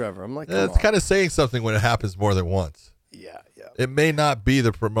 I'm like, it's kind of saying something when it happens more than once. Yeah. It may not be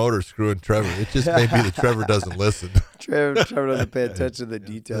the promoter screwing Trevor. It just may be that Trevor doesn't listen. Trevor doesn't pay attention to the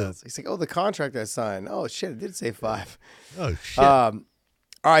details. He's like, the contract I signed. Oh, shit, it did say 5. Oh, shit. All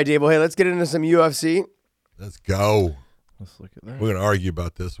right, Dave. Well, hey, let's get into some UFC. Let's go. Let's look at that. We're going to argue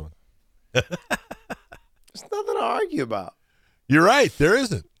about this one. There's nothing to argue about. You're right. There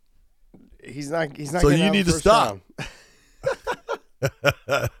isn't. He's not. So you need to stop.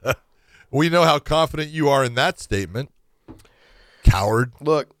 We know how confident you are in that statement. Coward.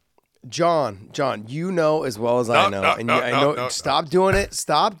 Look, John, you know as well as I know. I know. Stop doing it.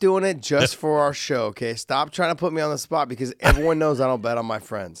 Stop doing it just for our show, okay? Stop trying to put me on the spot because everyone knows I don't bet on my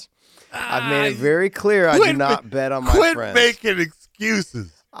friends. I've made it very clear I do not bet on my friends. Quit making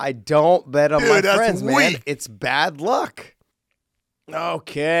excuses. I don't bet on my friends, weak. Man. It's bad luck.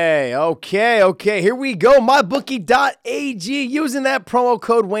 Okay. Here we go. MyBookie.ag. Using that promo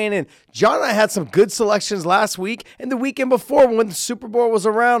code Wayne in. John and I had some good selections last week and the weekend before when the Super Bowl was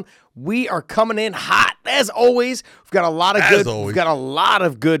around. We are coming in hot. as always, we've got a lot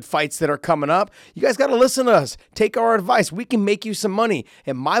of good fights that are coming up. You guys got to listen to us. Take our advice. We can make you some money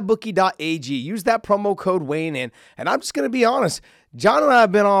at mybookie.ag. Use that promo code weighing in. And I'm just going to be honest. John and I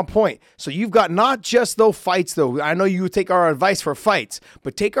have been on point. So you've got not just those fights, though. I know you take our advice for fights,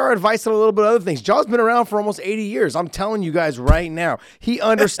 but take our advice on a little bit of other things. John's been around for almost 80 years. I'm telling you guys right now. He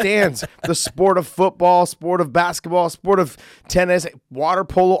understands the sport of football, sport of basketball, sport of tennis, water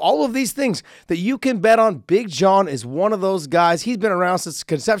polo, all of these things that you can bet on. Big John is one of those guys. He's been around since the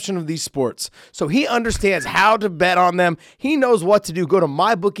conception of these sports. So he understands how to bet on them. He knows what to do. Go to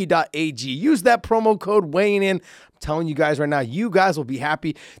mybookie.ag. Use that promo code weighing in. Telling you guys right now, you guys will be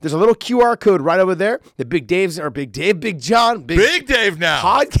happy. There's a little QR code right over there. The Big Dave now.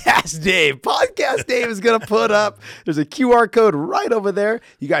 Podcast Dave is going to put up. There's a QR code right over there.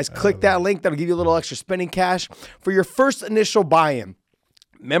 You guys click that link. That'll give you a little extra spending cash for your first initial buy-in.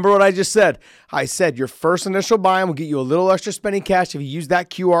 Remember what I just said? I said your first initial buy-in will get you a little extra spending cash if you use that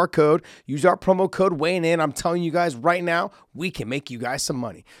QR code. Use our promo code weighing in. I'm telling you guys right now, we can make you guys some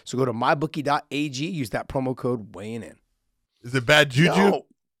money. So go to mybookie.ag. Use that promo code weighing in. Is it bad juju? No,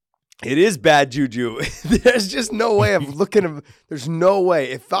 it is bad juju. There's just no way of looking at. There's no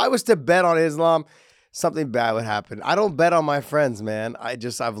way. If I was to bet on Islam, something bad would happen. I don't bet on my friends, man.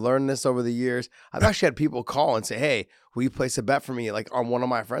 I've learned this over the years. I've actually had people call and say, "Hey, will you place a bet for me?" Like on one of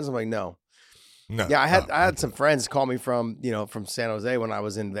my friends. I'm like, no. Yeah, I had some friends call me from San Jose when I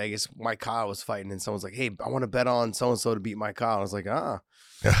was in Vegas. Mike Kyle was fighting, and someone's like, "Hey, I want to bet on so and so to beat Mike Kyle." I was like, I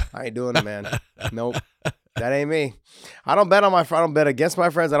ain't doing it, man. Nope. That ain't me. I don't bet against my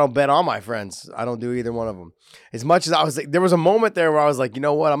friends. I don't bet on my friends. I don't do either one of them. As much as I was like, there was a moment there where I was like, you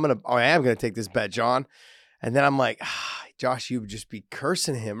know what? I am gonna take this bet, John. And then I'm like, Josh, you would just be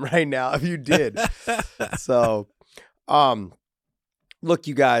cursing him right now if you did. So, look,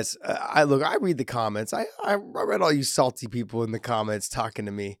 you guys. I read the comments. I read all you salty people in the comments talking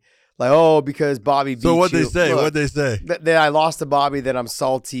to me. Like, oh, because Bobby beat you. So what'd they say? What'd they say? That I lost to Bobby, that I'm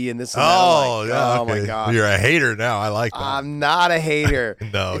salty and this and that. Oh, my God. You're a hater now. I like that. I'm not a hater.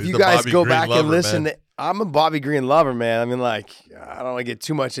 No, if you guys Bobby go Green back lover, and listen, man. I'm a Bobby Green lover, man. I mean, like, I don't want to get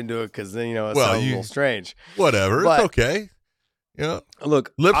too much into it because then, it sounds a little strange. Whatever. But, it's okay.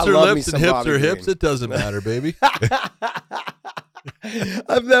 Look, lips I are love lips and hips Bobby are Green. hips. It doesn't matter, baby.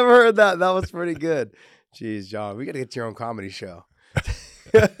 I've never heard that. That was pretty good. Jeez, John, we got to get your own comedy show.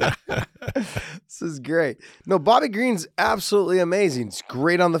 This is great. No, Bobby Green's absolutely amazing. He's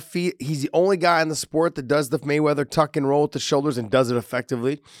great on the feet. He's the only guy in the sport that does the Mayweather tuck and roll with the shoulders and does it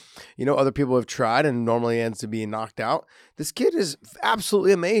effectively. Other people have tried and normally ends up being knocked out. This kid is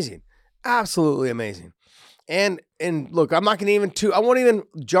absolutely amazing. Absolutely amazing. And look, I'm not going to I won't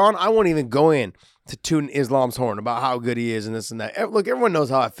even go in to tune Islam's horn about how good he is and this and that. Look, everyone knows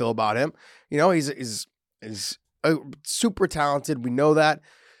how I feel about him. He's super talented. We know that.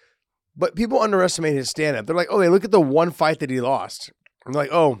 But people underestimate his stand-up. They're like, oh, they look at the one fight that he lost. I'm like,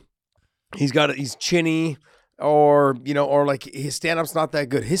 oh, he's chinny, or like his stand-up's not that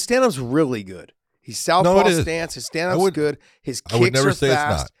good. His stand-up's really good. He's southpaw stance. His stand-up's good. His kicks are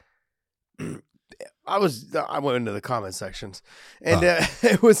fast. I went into the comment sections, and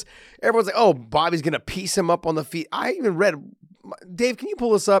everyone's like, oh, Bobby's going to piece him up on the feet. I even read, Dave, can you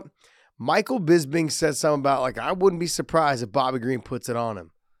pull this up? Michael Bisping said something about, like, I wouldn't be surprised if Bobby Green puts it on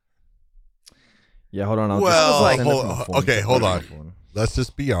him. Yeah, hold on. Hold on. Let's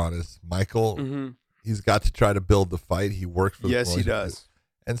just be honest. Michael, he's got to try to build the fight. He works for the Yes, he does.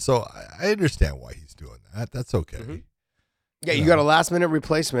 And so I understand why he's doing that. That's okay. Mm-hmm. Yeah, you got a last-minute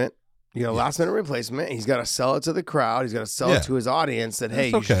replacement. He's got to sell it to the crowd. He's got to sell it to his audience that,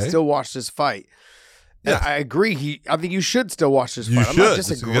 hey, you should still watch this fight. Yeah, I agree. I think you should still watch this fight. You should.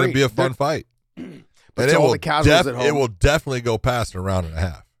 It's going to be a fun fight. But to all the casuals at home, it will definitely go past a round and a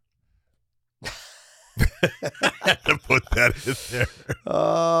half. To put that in there.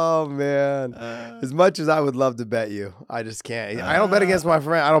 Oh man! As much as I would love to bet you, I just can't. I don't bet against my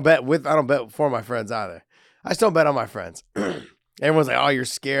friend. I don't bet for my friends either. I just don't bet on my friends. Everyone's like, "Oh, you're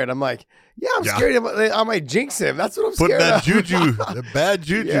scared." I'm like, "Yeah, I'm scared. I might jinx him." That's what I'm scared of. Putting that juju, the bad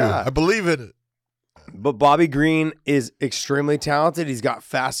juju. Yeah. I believe in it. But Bobby Green is extremely talented. He's got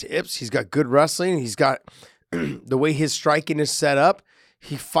fast hips. He's got good wrestling. He's got the way his striking is set up.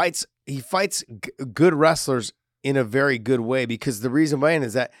 He fights good wrestlers in a very good way, because the reason being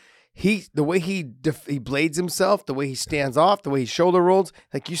is that the way he blades himself, the way he stands off, the way he shoulder rolls,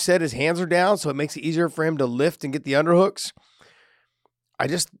 like you said, his hands are down, so it makes it easier for him to lift and get the underhooks.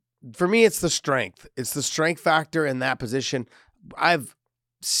 For me, it's the strength. It's the strength factor in that position. I've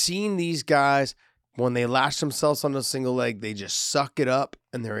seen these guys, when they lash themselves on a single leg, they just suck it up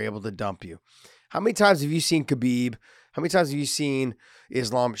and they're able to dump you. How many times have you seen Khabib? How many times have you seen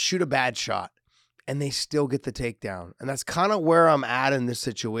Islam shoot a bad shot and they still get the takedown? And that's kind of where I'm at in this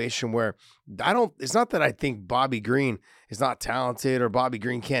situation where it's not that I think Bobby Green is not talented or Bobby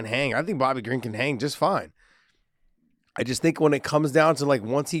Green can't hang. I think Bobby Green can hang just fine. I just think when it comes down to like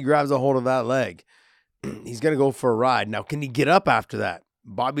once he grabs a hold of that leg, he's going to go for a ride. Now, can he get up after that?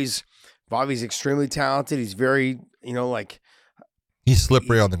 Bobby's extremely talented. He's very, he's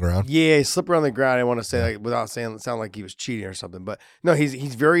slippery on the ground. Yeah, he's slippery on the ground. I want to say without saying it sound like he was cheating or something, but no,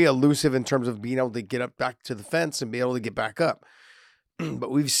 he's very elusive in terms of being able to get up back to the fence and be able to get back up.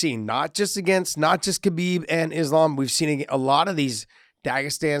 But we've seen not just Khabib and Islam, we've seen a lot of these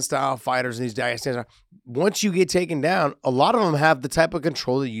Dagestan style fighters and these Dagestan. Once you get taken down, a lot of them have the type of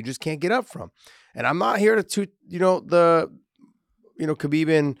control that you just can't get up from. And I'm not here to toot,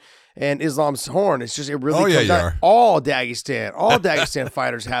 Khabib and Islam's horn. It's just it really comes down. All Dagestan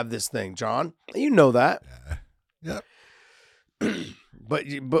fighters have this thing, John. You know that. Yeah. But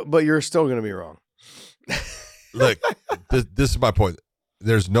you're still going to be wrong. Look, this is my point.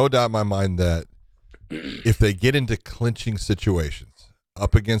 There's no doubt in my mind that if they get into clinching situations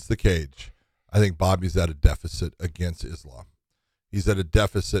up against the cage, I think Bobby's at a deficit against Islam. He's at a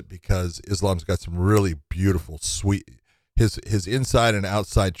deficit because Islam's got some really beautiful, sweet, his inside and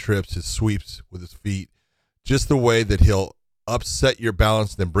outside trips, his sweeps with his feet, just the way that he'll upset your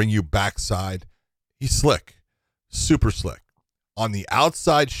balance, then bring you backside. He's slick, super slick. On the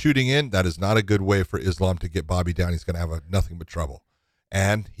outside shooting in, that is not a good way for Islam to get Bobby down. He's going to have nothing but trouble.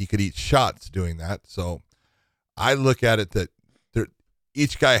 And he could eat shots doing that. So I look at it that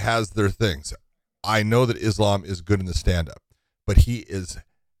each guy has their things. I know that Islam is good in the stand-up, but he is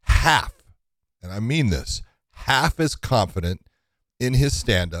half, and I mean this, half as confident in his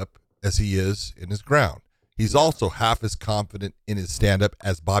stand-up as he is in his ground. He's also half as confident in his stand-up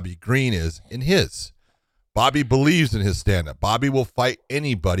as Bobby Green is in his. Bobby believes in his stand-up. Bobby will fight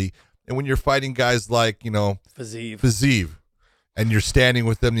anybody. And when you're fighting guys like, Fiziev, and you're standing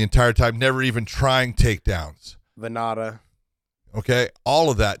with them the entire time, never even trying takedowns. Venata. Okay? All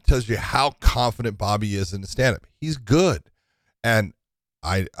of that tells you how confident Bobby is in the stand-up. He's good. And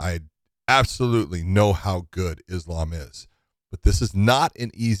I absolutely know how good Islam is. But this is not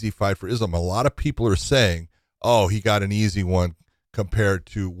an easy fight for Islam. A lot of people are saying, oh, he got an easy one compared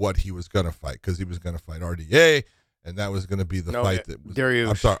to what he was going to fight, because he was going to fight RDA, and that was going to be the fight that was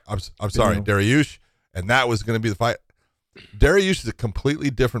Dariush. I'm sorry, Dariush, and that was going to be the fight. Dariush is a completely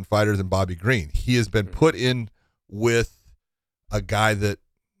different fighter than Bobby Green. He has been put in with a guy that,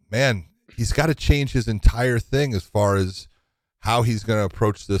 man, he's got to change his entire thing as far as how he's going to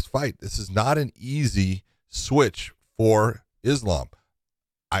approach this fight. This is not an easy switch for Islam.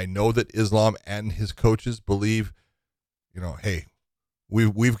 I know that Islam and his coaches believe, hey,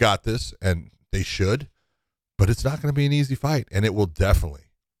 we've got this, and they should, but it's not going to be an easy fight, and it will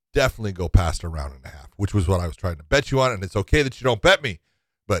definitely go past a round and a half, which was what I was trying to bet you on, and it's okay that you don't bet me,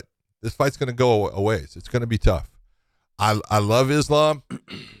 but this fight's going to go a ways. It's going to be tough. I love Islam,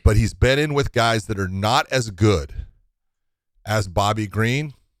 but he's been in with guys that are not as good as Bobby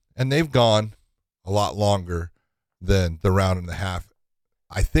Green, and they've gone a lot longer than the round and a half.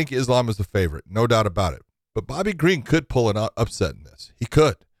 I think Islam is the favorite, no doubt about it. But Bobby Green could pull an upset in this. He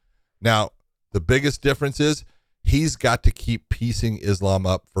could. Now, the biggest difference is he's got to keep piecing Islam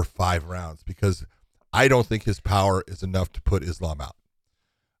up for 5 rounds, because I don't think his power is enough to put Islam out.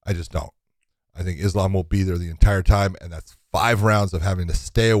 I just don't. I think Islam will be there the entire time, and that's 5 rounds of having to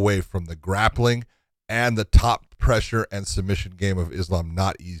stay away from the grappling and the top pressure and submission game of Islam.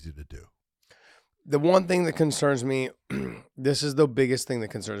 Not easy to do. The one thing that concerns me, this is the biggest thing that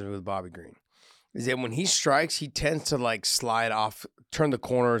concerns me with Bobby Green, is that when he strikes, he tends to slide off, turn the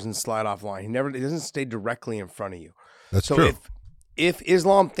corners and slide off line. He doesn't stay directly in front of you. That's true. If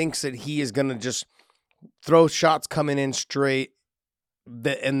Islam thinks that he is going to just throw shots coming in straight,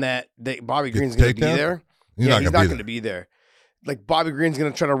 and that Bobby Green's going to be there, he's not going to be there. Like Bobby Green's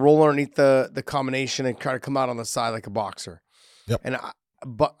going to try to roll underneath the combination and try to come out on the side like a boxer. Yep.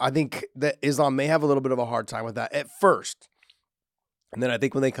 But I think that Islam may have a little bit of a hard time with that at first. And then I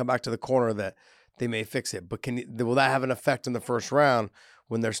think when they come back to the corner that they may fix it. But will that have an effect in the first round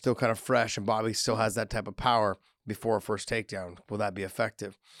when they're still kind of fresh and Bobby still has that type of power before a first takedown? Will that be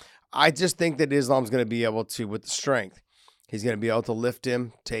effective? I just think that Islam's going to be able to, with the strength, he's going to be able to lift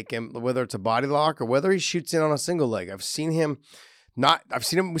him, take him, whether it's a body lock or whether he shoots in on a single leg. We've seen him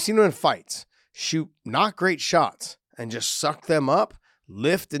in fights shoot not great shots and just suck them up,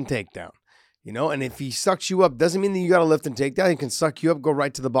 lift and take down. And if he sucks you up, doesn't mean that you got to lift and take down. He can suck you up, go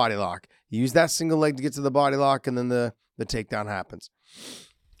right to the body lock. Use that single leg to get to the body lock, and then the takedown happens.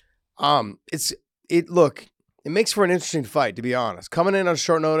 It makes for an interesting fight, to be honest. Coming in on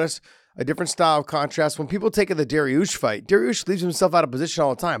short notice, a different style of contrast. When people take the Dariush fight, Dariush leaves himself out of position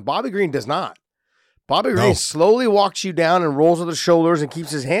all the time. Bobby Green does not. Bobby Green slowly walks you down and rolls with the shoulders and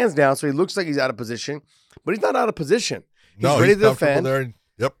keeps his hands down so he looks like he's out of position, but he's not out of position. He's ready to defend.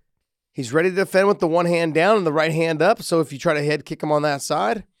 Yep. He's ready to defend with the one hand down and the right hand up. So if you try to head kick him on that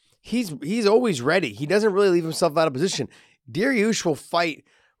side, he's always ready. He doesn't really leave himself out of position. Dariush will fight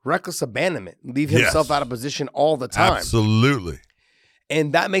reckless abandonment, leave himself out of position all the time. Absolutely.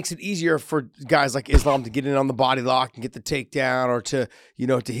 And that makes it easier for guys like Islam to get in on the body lock and get the takedown, or to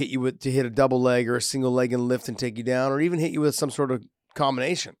hit a double leg or a single leg and lift and take you down, or even hit you with some sort of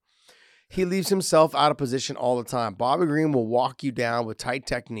combination. He leaves himself out of position all the time. Bobby Green will walk you down with tight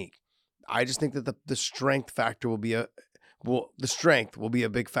technique. I just think that the strength factor will be a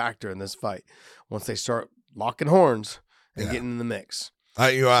big factor in this fight once they start locking horns and getting in the mix.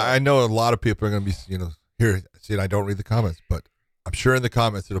 I know a lot of people are going to be, here. See, I don't read the comments, but I'm sure in the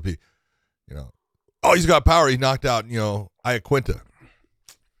comments it'll be, oh, he's got power. He knocked out, Iaquinta.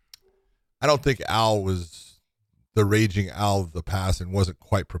 I don't think Al was the raging Al of the past and wasn't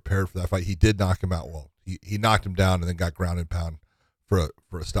quite prepared for that fight. He did knock him out. Well, he knocked him down and then got ground and pound for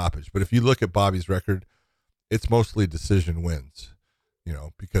a stoppage. But if you look at Bobby's record, it's mostly decision wins,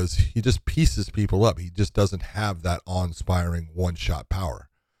 because he just pieces people up. He just doesn't have that awe-inspiring one-shot power.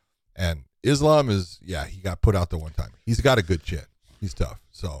 And Islam he got put out the one time. He's got a good chin. He's tough.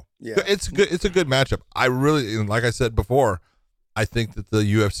 So it's good. It's a good matchup. I really, like I said before, I think that the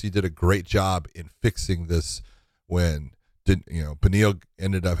UFC did a great job in fixing this when Beneil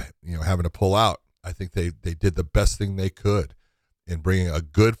ended up, having to pull out. I think they did the best thing they could in bringing a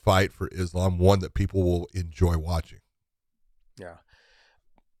good fight for Islam, one that people will enjoy watching. Yeah.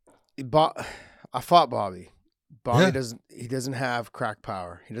 I fought Bobby. Bobby doesn't have crack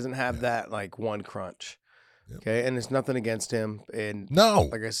power. He doesn't have that like one crunch. Yep. Okay. And it's nothing against him. And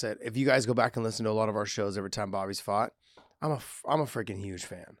like I said, if you guys go back and listen to a lot of our shows every time Bobby's fought, I'm a freaking huge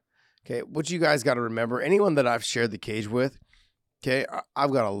fan. Okay. What you guys got to remember, anyone that I've shared the cage with, okay,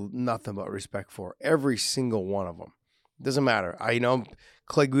 I've got nothing but respect for every single one of them. Doesn't matter.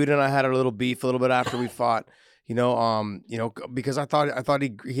 Clay Guida and I had a little beef a little bit after we fought, because I thought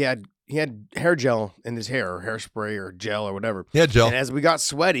he had hair gel in his hair, or hairspray or gel or whatever. Yeah, gel. And as we got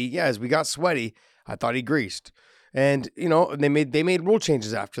sweaty, I thought he greased. And they made rule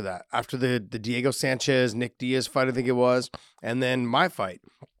changes after that. After the Diego Sanchez, Nick Diaz fight, I think it was, and then my fight.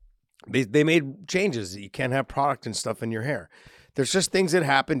 They made changes. You can't have product and stuff in your hair. There's just things that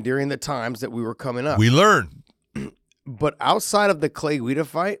happened during the times that we were coming up. We learned. But outside of the Clay Guida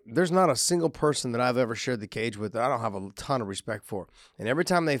fight, there's not a single person that I've ever shared the cage with that I don't have a ton of respect for. And every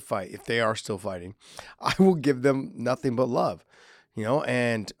time they fight, if they are still fighting, I will give them nothing but love.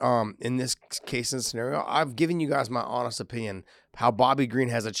 And in this case and scenario, I've given you guys my honest opinion how Bobby Green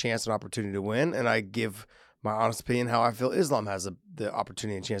has a chance and opportunity to win, and I give my honest opinion how I feel Islam has the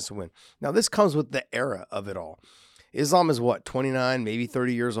opportunity and chance to win. Now, this comes with the era of it all. Islam is 29, maybe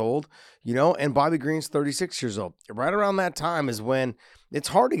 30 years old, and Bobby Green's 36 years old. Right around that time is when it's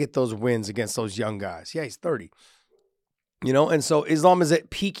hard to get those wins against those young guys. Yeah, he's 30. And so Islam is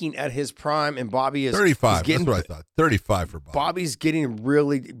peaking at his prime, and Bobby is 35. That's what I thought. 35 for Bobby.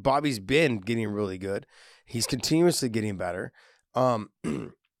 Bobby's been getting really good. He's continuously getting better.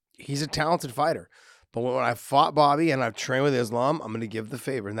 He's a talented fighter. But when I fought Bobby and I've trained with Islam, I'm going to give the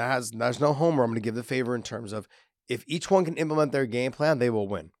favor. And there's no homer. I'm going to give the favor in terms of if each one can implement their game plan, they will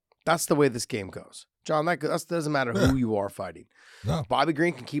win. That's the way this game goes. John, that doesn't matter who you are fighting. No. Bobby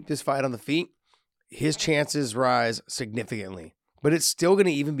Green can keep this fight on the feet. His chances rise significantly. But it's still going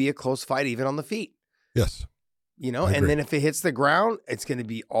to even be a close fight, even on the feet. Yes. And then if it hits the ground, it's going to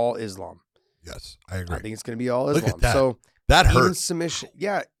be all Islam. Yes, I agree. I think it's going to be all Islam. Look at that. So that hurts. Submission,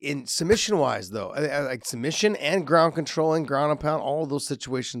 in submission-wise, though, like submission and ground control and ground and pound, all of those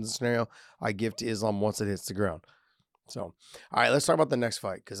situations and scenario, I give to Islam once it hits the ground. So, all right, let's talk about the next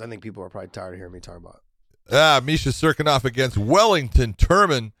fight, because I think people are probably tired of hearing me talk about it. Misha Cirkunov against Wellington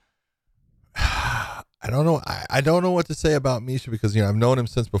Turman. I don't know. I don't know what to say about Misha, because I've known him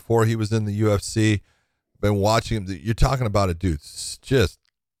since before he was in the UFC. Been watching him. You're talking about a dude just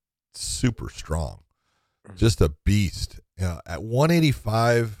super strong, just a beast. At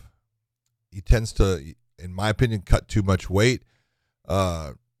 185, he tends to, in my opinion, cut too much weight.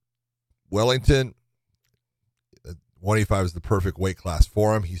 Wellington, 185 is the perfect weight class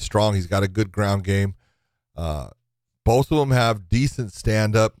for him. He's strong. He's got a good ground game. Both of them have decent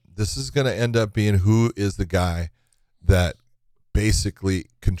stand-up. This is going to end up being who is the guy that basically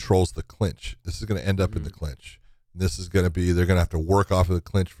controls the clinch. This is going to end up in the clinch. This is going to be, they're going to have to work off of the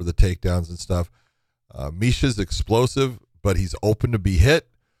clinch for the takedowns and stuff. Misha's explosive, but he's open to be hit,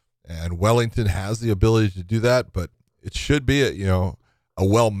 and Wellington has the ability to do that, but it should be a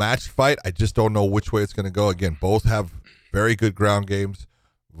well-matched fight. I just don't know which way it's going to go. Again, both have very good ground games.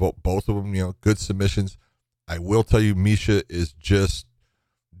 Both of them, good submissions. I will tell you, Misha is just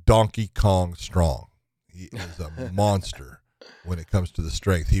Donkey Kong strong. He is a monster when it comes to the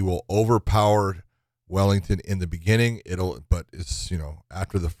strength. He will overpower Wellington in the beginning. But it's,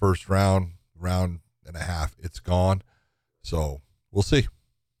 after the first round and a half, it's gone. So we'll see.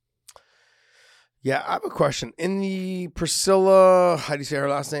 Yeah, I have a question. In the Priscilla, how do you say her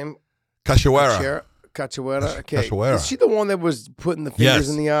last name? Cachoeira. Cachoeira. Okay. Cachoeira. Is she the one that was putting the fingers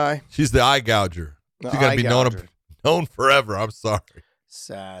in the eye? She's the eye gouger. She's going to be known forever. I'm sorry.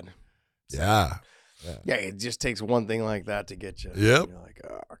 Sad. Yeah. Yeah, it just takes one thing like that to get you. Yep. You're like,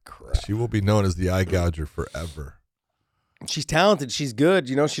 oh, crap. She will be known as the eye gouger forever. She's talented. She's good.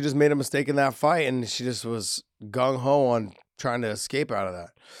 She just made a mistake in that fight, and she just was gung-ho on trying to escape out of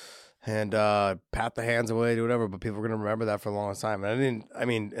that. And pat the hands away, do whatever, but people are going to remember that for the longest time. And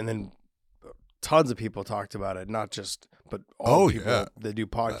and then tons of people talked about it, not just, but all the people that do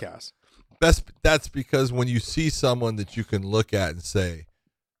podcasts. That's because when you see someone that you can look at and say,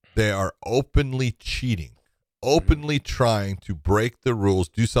 they are openly cheating, openly trying to break the rules,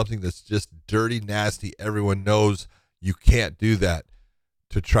 do something that's just dirty, nasty. Everyone knows you can't do that,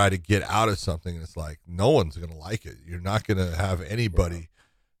 to try to get out of something. And it's like, no one's going to like it. You're not going to have anybody,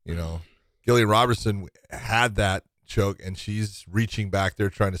 Gillian Robertson had that choke, and she's reaching back there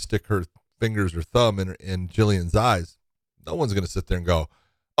trying to stick her fingers or thumb in Jillian's eyes. No one's going to sit there and go,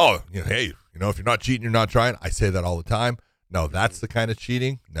 oh, hey, if you're not cheating, you're not trying. I say that all the time. No, that's the kind of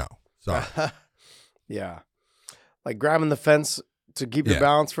cheating. No, sorry. Yeah. Like grabbing the fence to keep your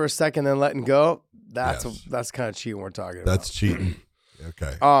balance for a second, then letting go. That's kind of cheating we're talking about. That's cheating.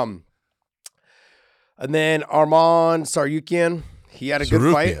 Okay. And then Arman Tsarukyan, he had a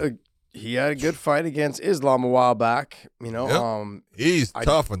good fight. He had a good fight against Islam a while back. He's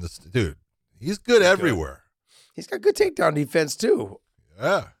tough on this dude. He's good everywhere. He's got good takedown defense too.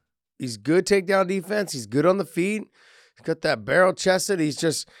 Yeah. He's good takedown defense. He's good on the feet. He's got that barrel chested. He's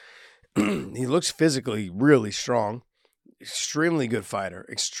just he looks physically really strong. Extremely good fighter.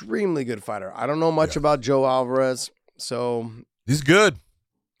 Extremely good fighter. I don't know much about Joe Alvarez, so he's good.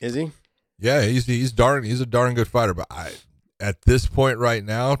 Is he? Yeah, he's a darn good fighter. But at this point right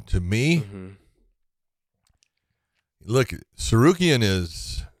now, to me, look,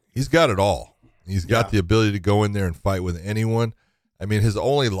 Tsarukyan he's got it all. He's got the ability to go in there and fight with anyone. I mean, his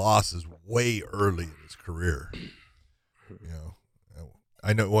only loss is way early in his career.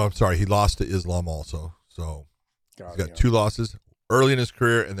 I know. Well, I'm sorry, he lost to Islam also. So he's got 2 losses early in his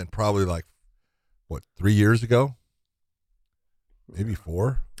career, and then probably 3 years ago, maybe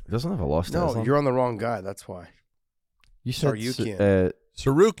 4. He doesn't have a loss. No, you're on the wrong guy. That's why. You said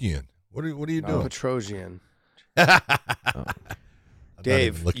Tsarukyan. What are you doing? Petrosian.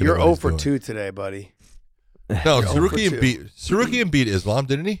 Dave, you're 0 for 2 today, buddy. No, Tsarukyan beat Islam,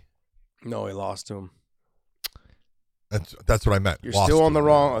 didn't he? No, he lost to him. That's what I meant. You're still on the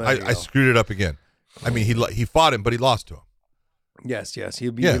wrong. I screwed it up again. I mean, he fought him, but he lost to him. Yes. He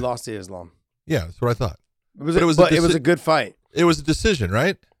lost to Islam. Yeah, that's what I thought. It was a good fight. It was a decision,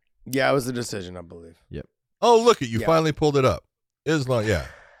 right? Yeah, it was a decision, I believe. Yep. Oh, look at you! Finally pulled it up. Islam, yeah.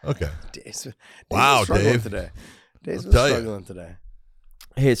 Okay. Wow, Dave. Dave's been struggling today.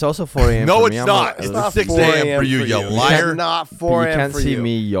 Hey, it's also 4 a.m. No, for it's me. not. It's not 6 a.m. for you, you liar. It's not 4 a.m. for you. You can't see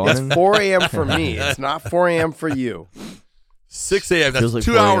me yawning. That's 4 a.m. for me. It's not 4 a.m. for you. 6 a.m. That's like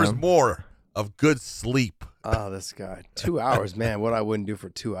 2 hours more of good sleep. Oh, this guy. 2 hours, man. What I wouldn't do for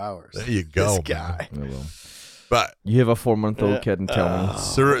 2 hours. There you go. This guy. But you have a 4-month-old kid and tell me.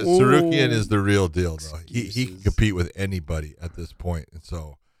 Tsarukyan is the real deal, though. He can compete with anybody at this point. And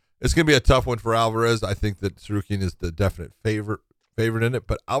so it's going to be a tough one for Alvarez. I think that Tsarukyan is the definite favorite in it,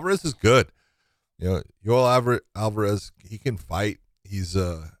 but Alvarez is good. Yoel Alvarez, he can fight. He's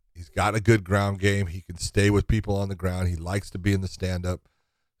got a good ground game. He can stay with people on the ground. He likes to be in the stand-up.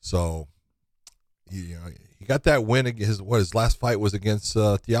 So, he got that win. His last fight was against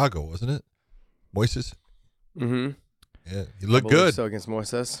Thiago, wasn't it? Moises? Mm-hmm. Yeah, he looked good. So against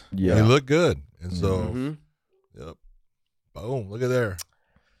Moises? Yeah. He looked good. And so, yep. Boom, look at there.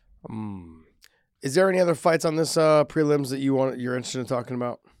 Is there any other fights on this prelims that you're interested in talking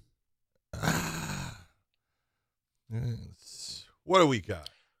about? What do we got?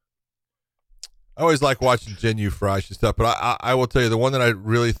 I always like watching Jin Yu Fry stuff, but I will tell you the one that I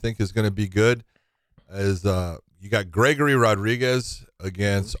really think is going to be good is you got Gregory Rodriguez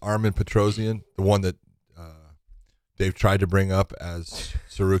against Arman Petrosian, the one that they've tried to bring up as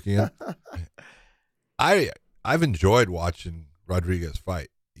Sarukian. I've enjoyed watching Rodriguez fight.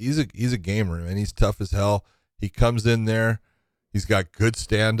 He's a gamer, and he's tough as hell. He comes in there. He's got good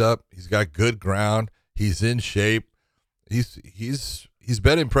stand up. He's got good ground. He's in shape. He's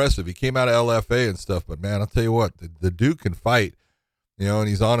been impressive. He came out of LFA and stuff, but man, I'll tell you what, the dude can fight. And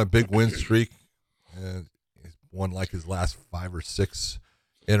he's on a big win streak. And he's won like his last 5 or 6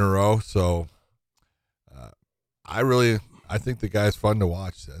 in a row. So I think the guy's fun to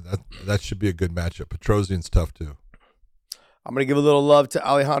watch. That should be a good matchup. Petrosian's tough too. I'm going to give a little love to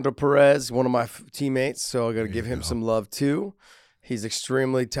Alejandro Perez, one of my teammates, so I got to give him some love too. He's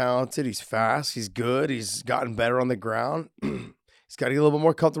extremely talented. He's fast. He's good. He's gotten better on the ground. He's got to get a little bit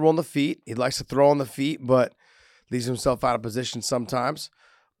more comfortable on the feet. He likes to throw on the feet, but leaves himself out of position sometimes.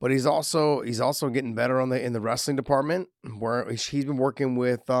 But he's also getting better in the wrestling department, where he's been working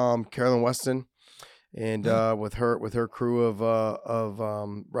with Carolyn Weston and with her crew of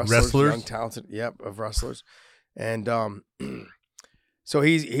wrestlers, young talented, of wrestlers. And so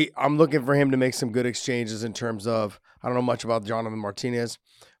I'm looking for him to make some good exchanges in terms of, I don't know much about Jonathan Martinez,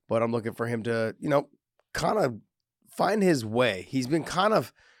 but I'm looking for him to, kind of find his way. He's been kind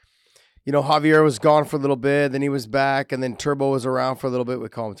of, Javier was gone for a little bit, then he was back, and then Turbo was around for a little bit. We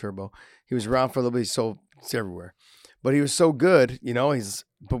call him Turbo. He was around for a little bit, so it's everywhere. But he was so good, he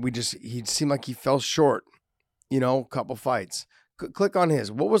seemed like he fell short, a couple fights. Click on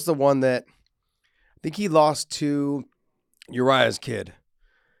his. What was the one that, I think he lost to Uriah's kid.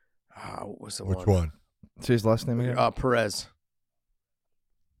 What was the one? Which one? Say his last name again? Perez.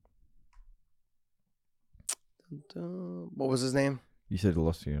 What was his name? You said he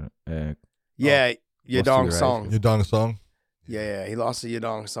lost to Yadong Song. Yadong Song? Yeah, he lost to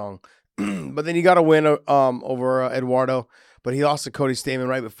Yadong Song. But then he got a win over Eduardo, but he lost to Cody Stamen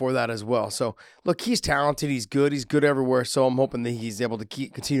right before that as well. So, look, he's talented. He's good everywhere. So I'm hoping that he's able to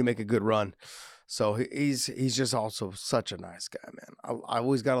continue to make a good run. So he's just also such a nice guy, man. I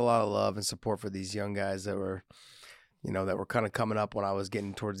always got a lot of love and support for these young guys that were, that were kind of coming up when I was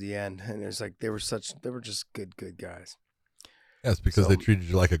getting towards the end. And it's like they were just good guys. Yeah, it's because they treated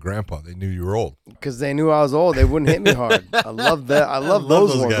you like a grandpa. They knew you were old. Because they knew I was old. They wouldn't hit me hard. I love that. I love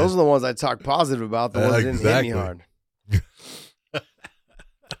those ones. Guys. Those are the ones I talk positive about. The ones that didn't hit me hard.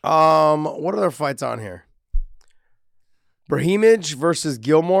 What other fights on here? Brahimaj versus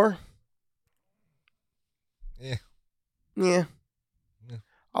Gilmore. Yeah.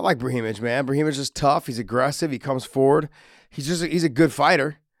 I like Brahimaj, man. Brahimaj is tough. He's aggressive. He comes forward. He's a good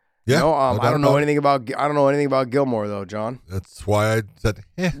fighter. Yeah. I don't know anything about Gilmore though, John. That's why I said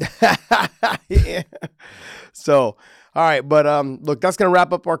yeah. So, all right, but look, that's gonna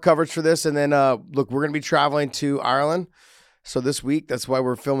wrap up our coverage for this, and then look, we're gonna be traveling to Ireland. So this week, that's why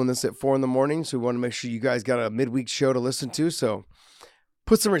we're filming this at 4 a.m. So we want to make sure you guys got a midweek show to listen to. So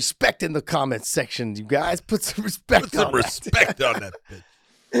put some respect in the comments section, you guys. Put some respect on that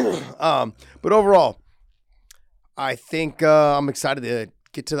bitch. But overall, I think I'm excited to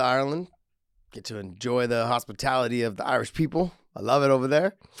get to Ireland, get to enjoy the hospitality of the Irish people. I love it over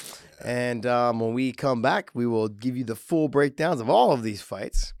there. And when we come back, we will give you the full breakdowns of all of these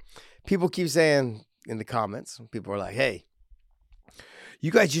fights. People keep saying in the comments, people are like, hey,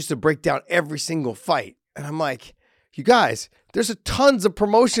 you guys used to break down every single fight. And I'm like, you guys, there's tons of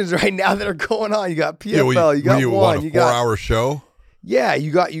promotions right now that are going on. You got PFL, you got one. You got a 4-hour show? Yeah, you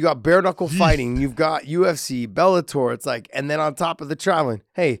got bare knuckle fighting. You've got UFC, Bellator. It's like, and then on top of the traveling,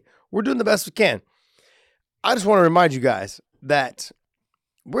 hey, we're doing the best we can. I just want to remind you guys that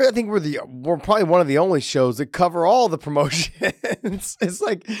we're probably one of the only shows that cover all the promotions. It's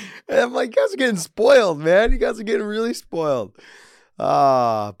like, I'm like, you guys are getting spoiled, man. You guys are getting really spoiled.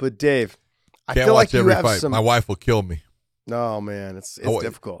 But Dave, I feel like you have some. My wife will kill me. No, man, it's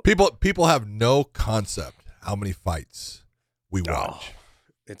difficult. People have no concept how many fights we watch.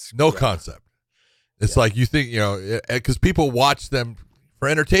 It's no concept. It's like you think, because people watch them for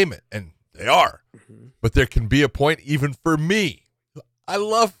entertainment, and they are. Mm-hmm. But there can be a point, even for me. I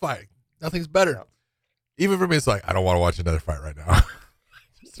love fighting. Nothing's better. Yeah. Even for me, it's like, I don't want to watch another fight right now.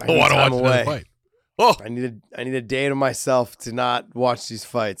 I don't want to watch another fight. Oh, I need a day to myself to not watch these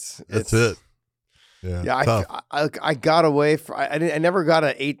fights. That's it. Yeah. I got away from. I never got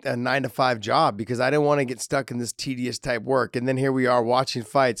a 9 to 5 job because I didn't want to get stuck in this tedious type work. And then here we are watching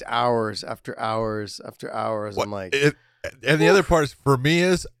fights hours after hours after hours. I'm like, and the other part is for me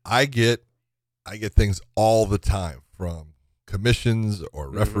is I get things all the time from commissions or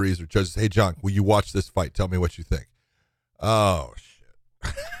referees or judges. Hey, John, will you watch this fight? Tell me what you think. Oh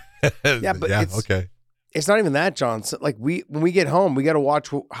shit. Yeah, but okay. It's not even that, John. So, like when we get home, we got to watch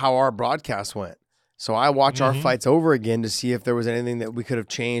how our broadcast went. So I watch our fights over again to see if there was anything that we could have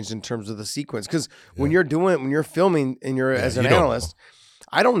changed in terms of the sequence. Because when you're filming and you're as an analyst,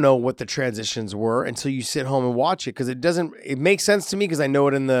 I don't know what the transitions were until you sit home and watch it. Because it makes sense to me because I know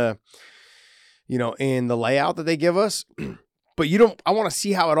it in the layout that they give us. But I want to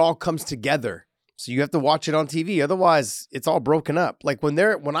see how it all comes together. So you have to watch it on TV. Otherwise, it's all broken up. Like when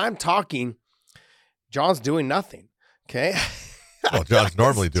I'm talking, John's doing nothing. Okay. Well, John's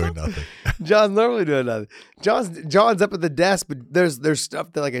normally doing nothing. John's up at the desk, but there's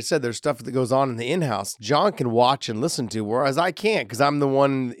stuff that, like I said, there's stuff that goes on in the in-house. John can watch and listen to, whereas I can't because I'm the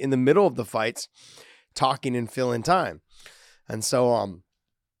one in the middle of the fights talking and filling time. And so,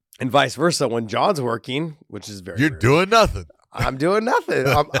 and vice versa, when John's working, which is very You're doing nothing. I'm doing nothing.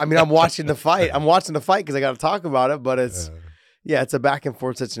 I'm watching the fight. I'm watching the fight because I got to talk about it, but it's a back and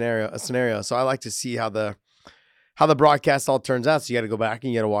forth scenario. So I like to see how the broadcast all turns out. So you got to go back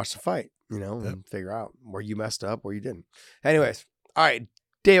and you got to watch the fight, and figure out where you messed up, where you didn't. Anyways, all right,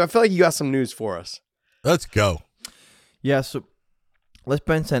 Dave, I feel like you got some news for us. Let's go. Yeah, so let's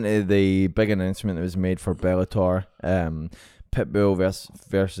bounce into the big announcement that was made for Bellator. Pitbull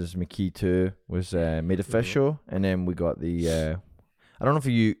versus McKee 2 was made official, and then we got the I don't know if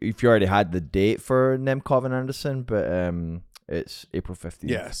you already had the date for Nemkov and Anderson, but it's April 15th.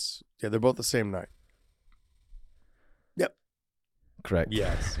 Yes. Yeah, they're both the same night. Yep. Correct.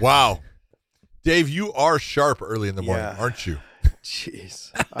 Yes. Wow. Dave, you are sharp early in the morning, aren't you?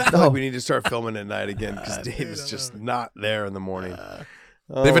 Jeez. I feel like we need to start filming at night again because Dave is just not there in the morning.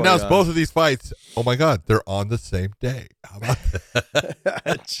 They've announced both of these fights. Oh, my God. They're on the same day. How about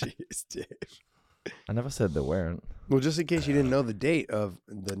that? Jeez, Dave. I never said they weren't. Well, just in case you didn't know the date of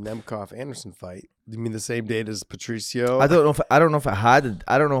the Nemkov-Anderson fight, you mean the same date as Patricio? I don't know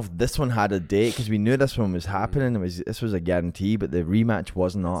if this one had a date because we knew this one was happening. This was a guarantee, but the rematch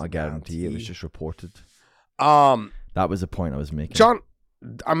was not a guarantee. It was just reported. That was the point I was making. John,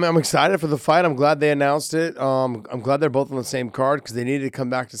 I'm excited for the fight. I'm glad they announced it. I'm glad they're both on the same card because they needed to come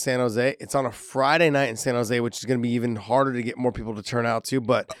back to San Jose. It's on a Friday night in San Jose, which is going to be even harder to get more people to turn out to.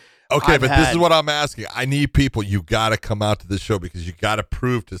 But this is what I'm asking. I need people. You got to come out to this show because you got to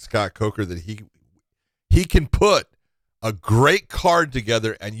prove to Scott Coker that he can put a great card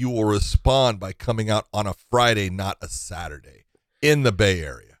together, and you will respond by coming out on a Friday, not a Saturday, in the Bay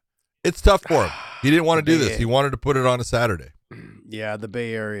Area. It's tough for him. He didn't want to do this. He wanted to put it on a Saturday. Yeah, the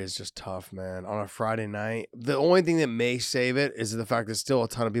Bay Area is just tough, man. On a Friday night, the only thing that may save it is the fact that still a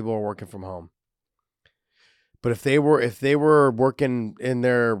ton of people are working from home. But if they were working in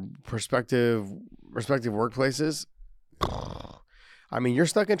their respective workplaces, I mean, you're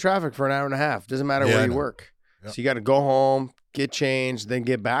stuck in traffic for an hour and a half. Doesn't matter where you work. Yep. So you got to go home, get changed, then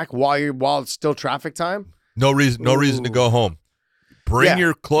get back while it's still traffic time. No reason to go home. Bring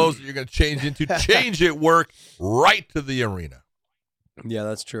your clothes that you're going to change into. Change at work right to the arena. Yeah,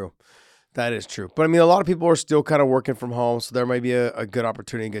 that's true. That is true. But I mean, a lot of people are still kind of working from home, so there might be a good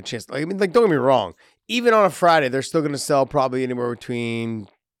opportunity, a good chance. Don't get me wrong. Even on a Friday, they're still going to sell probably anywhere between,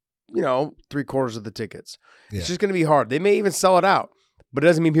 3/4 of the tickets. Yeah. It's just going to be hard. They may even sell it out, but it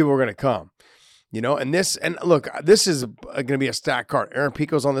doesn't mean people are going to come. And look, this is going to be a stacked card. Aaron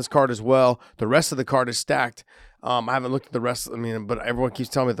Pico's on this card as well. The rest of the card is stacked. I haven't looked at the rest. But everyone keeps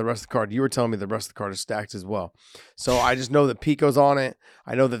telling me the rest of the card. You were telling me the rest of the card is stacked as well. So I just know that Pico's on it.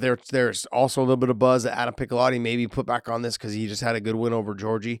 I know that there's also a little bit of buzz that Adam Piccolotti maybe put back on this because he just had a good win over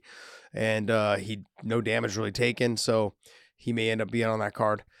Georgie, and he no damage really taken. So he may end up being on that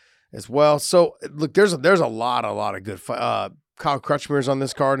card as well. So look, there's a lot of good fight. Kyle Crutchmer's on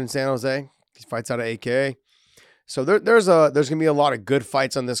this card in San Jose. He fights out of AKA. So there's gonna be a lot of good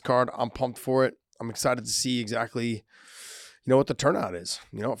fights on this card. I'm pumped for it. I'm excited to see exactly, what the turnout is.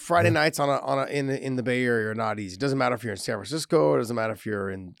 Friday nights in the Bay Area are not easy. It doesn't matter if you're in San Francisco. It doesn't matter if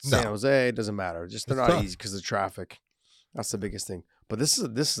you're in San Jose. It doesn't matter. They're not easy because of traffic. That's the biggest thing. But this is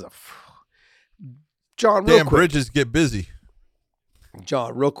a John. Real quick. Bridges get busy.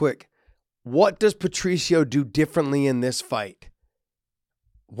 John, real quick. What does Patricio do differently in this fight?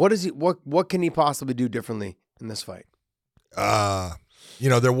 What can he possibly do differently in this fight?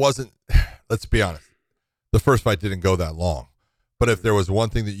 There wasn't, let's be honest, the first fight didn't go that long. But if there was one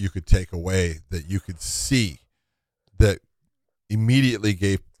thing that you could take away that you could see that immediately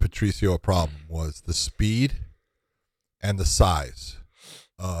gave Patricio a problem was the speed and the size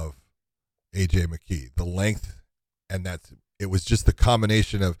of AJ McKee, the length, and it was just the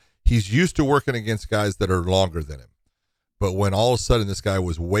combination of he's used to working against guys that are longer than him. But when all of a sudden this guy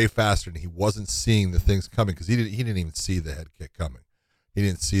was way faster and he wasn't seeing the things coming because he didn't even see the head kick coming. He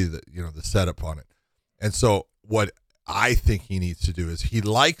didn't see the setup on it. And so what I think he needs to do is he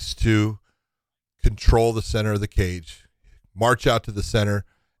likes to control the center of the cage, march out to the center,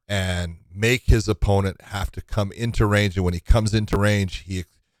 and make his opponent have to come into range. And when he comes into range, he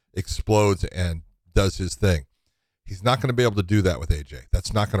explodes and does his thing. He's not going to be able to do that with AJ.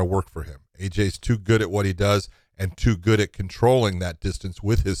 That's not going to work for him. AJ's too good at what he does and too good at controlling that distance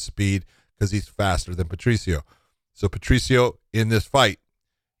with his speed because he's faster than Patricio. So Patricio, in this fight,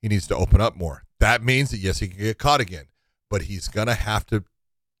 he needs to open up more. That means that, yes, he can get caught again, but he's going to have to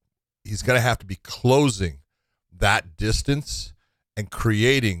be closing that distance and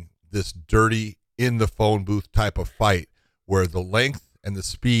creating this dirty in the phone booth type of fight where the length and the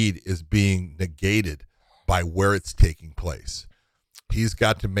speed is being negated by where it's taking place. He's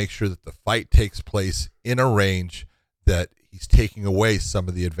got to make sure that the fight takes place in a range that he's taking away some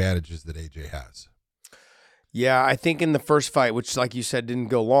of the advantages that AJ has. Yeah, I think in the first fight, which like you said didn't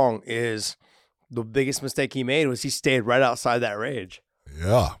go long, is the biggest mistake he made was he stayed right outside that range.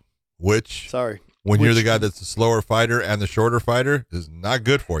 Yeah, which Which, you're the guy that's the slower fighter and the shorter fighter is not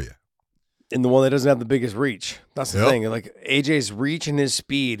good for you. And the one that doesn't have the biggest reach. That's the thing. Like AJ's reach and his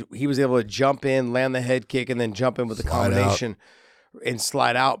speed, he was able to jump in, land the head kick, and then jump in with the combination and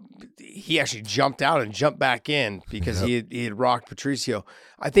slide out. He actually jumped out and jumped back in because he had rocked Patricio.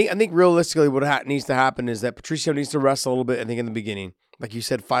 I think realistically what needs to happen is that Patricio needs to wrestle a little bit, I think, in the beginning. Like you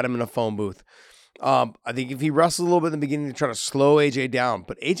said, fight him in a phone booth. I think if he wrestles a little bit in the beginning to try to slow AJ down,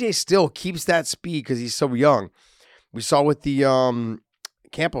 but AJ still keeps that speed because he's so young. We saw with the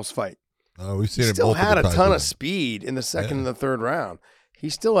Campos fight. We've seen he it still had a times ton of speed in the second and the third round. He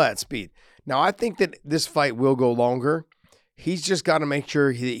still had speed. Now, I think that this fight will go longer. He's just got to make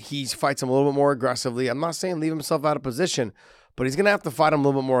sure he fights him a little bit more aggressively. I'm not saying leave himself out of position, but he's going to have to fight him a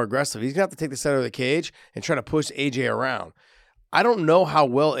little bit more aggressive. He's going to have to take the center of the cage and try to push AJ around. I don't know how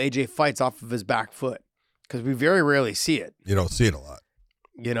well AJ fights off of his back foot because we very rarely see it. You don't see it a lot.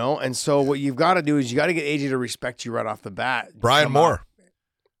 You know, and so what you've got to do is you got to get AJ to respect you right off the bat. Brian Moore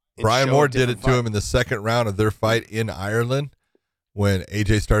did it to him in the second round of their fight in Ireland when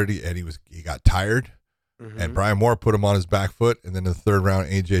AJ started and he got tired. And Brian Moore put him on his back foot, and then in the third round,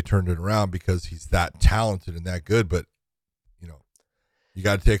 AJ turned it around because he's that talented and that good. But, you know, you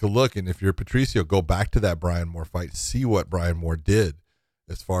got to take a look, and if you're Patricio, go back to that Brian Moore fight, see what Brian Moore did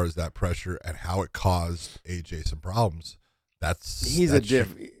as far as that pressure and how it caused AJ some problems. He's a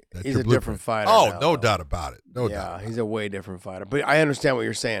different fighter. Oh, now, no doubt about it. He's a way different fighter. But I understand what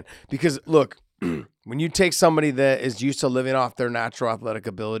you're saying because, look, when you take somebody that is used to living off their natural athletic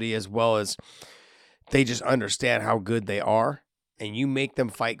ability as well as they just understand how good they are, and you make them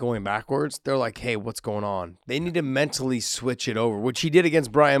fight going backwards, they're like, hey, what's going on? They need to mentally switch it over, which he did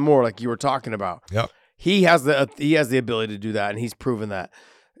against Brian Moore, like you were talking about. Yep. He has the ability to do that, and he's proven that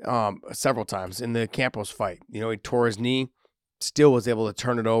several times in the Campos fight. You know, he tore his knee, still was able to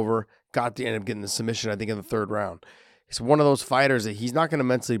turn it over, end up getting the submission, I think, in the third round. He's one of those fighters that he's not going to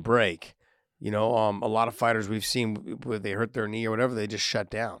mentally break. You know, a lot of fighters we've seen, when they hurt their knee or whatever, they just shut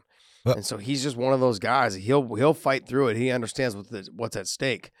down. And so he's just one of those guys. He'll fight through it. He understands what's at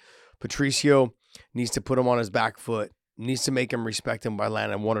stake. Patricio needs to put him on his back foot, needs to make him respect him by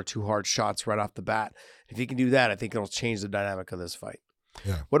landing one or two hard shots right off the bat. If he can do that, I think it'll change the dynamic of this fight.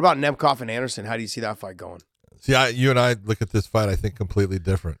 Yeah. What about Nemkov and Anderson? How do you see that fight going? See, you and I look at this fight, I think, completely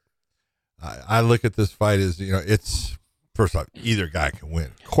different. I look at this fight as, you know, it's, first off, either guy can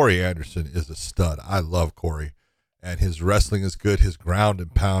win. Corey Anderson is a stud. I love Corey. And his wrestling is good. His ground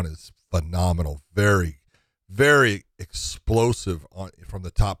and pound is phenomenal. Very, very explosive from the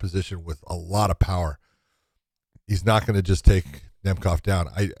top position with a lot of power. He's not going to just take Nemkov down.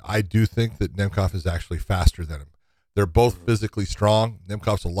 I do think that Nemkov is actually faster than him. They're both physically strong.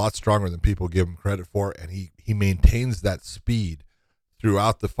 Nemkov's a lot stronger than people give him credit for, and he maintains that speed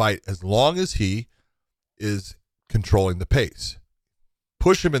throughout the fight as long as he is controlling the pace.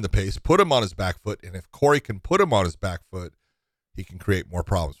 Push him in the pace, put him on his back foot, and if Corey can put him on his back foot, he can create more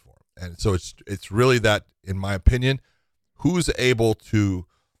problems for him. And so it's really that, in my opinion, who's able to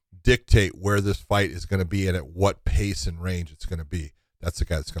dictate where this fight is going to be and at what pace and range it's going to be. That's the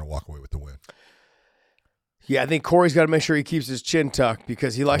guy that's going to walk away with the win. Yeah, I think Corey's got to make sure he keeps his chin tucked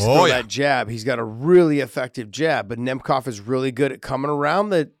because he likes to throw that jab. He's got a really effective jab, but Nemkov is really good at coming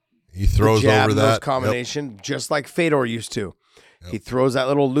around he throws the jab over that combination, just like Fedor used to. He throws that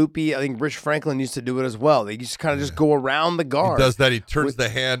little loopy. I think Rich Franklin used to do it as well. They used to kind of just go around the guard. He does that. He turns the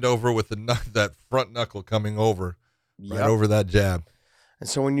hand over with that front knuckle coming over, right over that jab. And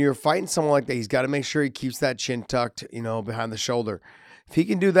so when you're fighting someone like that, he's got to make sure he keeps that chin tucked, behind the shoulder. If he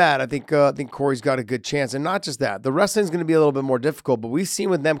can do that, I think Corey's got a good chance. And not just that, the wrestling's going to be a little bit more difficult. But we've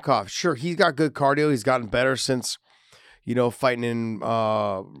seen with Nemkov, sure, he's got good cardio. He's gotten better since, fighting in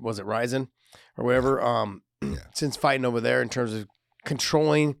was it Ryzen? or whatever. Since fighting over there in terms of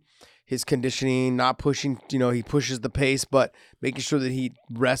controlling his conditioning, not pushing. He pushes the pace, but making sure that he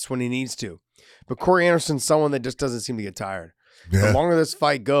rests when he needs to. But Corey Anderson's someone that just doesn't seem to get tired. Yeah. The longer this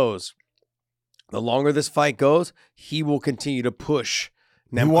fight goes, he will continue to push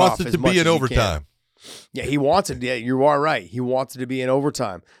Nemkov. He wants it as to much be as in he overtime. can. Yeah, he wants it. Yeah, you are right. He wants it to be in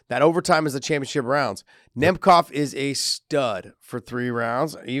overtime. That overtime is the championship rounds. Nemkov is a stud for 3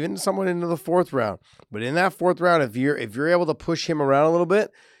 rounds, even someone into the 4th round. But in that 4th round, if you're able to push him around a little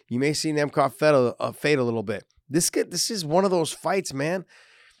bit, you may see Nemkov fade a little bit. This is one of those fights, man.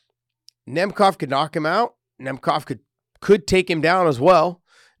 Nemkov could knock him out. Nemkov could take him down as well.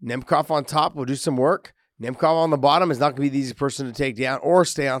 Nemkov on top will do some work. Nemkov on the bottom is not going to be the easy person to take down or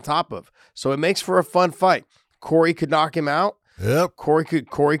stay on top of. So it makes for a fun fight. Corey could knock him out. Yep. Corey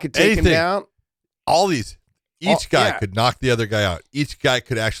could take him down. All these. Each guy could knock the other guy out. Each guy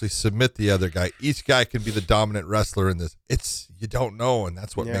could actually submit the other guy. Each guy can be the dominant wrestler in this. You don't know, and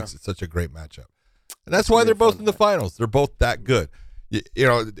that's what makes it such a great matchup. And that's why they're both in the finals. They're both that good.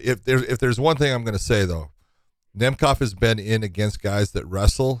 If there's one thing I'm going to say, though, Nemkov has been in against guys that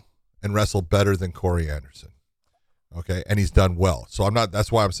wrestle and wrestle better than Corey Anderson. Okay, and he's done well. So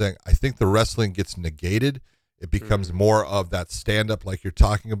that's why I'm saying I think the wrestling gets negated. It becomes more of that stand-up like you're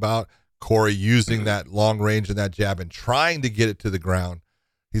talking about. Corey using that long range and that jab and trying to get it to the ground.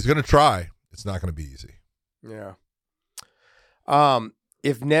 He's going to try. It's not going to be easy. Yeah. I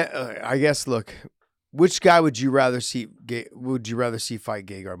guess, look, which guy would you rather see fight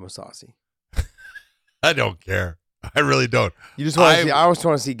Gegard Mousasi? I don't care. I really don't. You just want to see. I always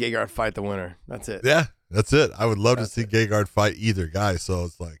want to see Gegard fight the winner. That's it. Yeah, that's it. I would love to see Gegard fight either guy. So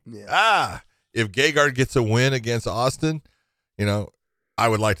it's like, if Gegard gets a win against Austin, I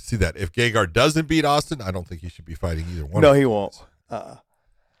would like to see that. If Gegard doesn't beat Austin, I don't think he should be fighting either one. No, he won't.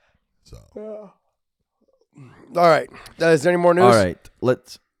 So, all right. Is there any more news? All right,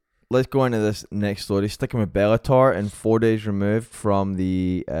 let's go into this next story. Sticking with Bellator, and 4 days removed from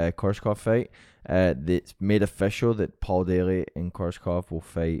the Koreshkov fight, it's made official that Paul Daly and Koreshkov will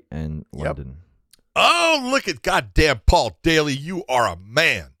fight in London. Oh, look at goddamn Paul Daly! You are a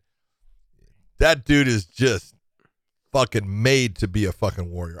man. That dude is just fucking made to be a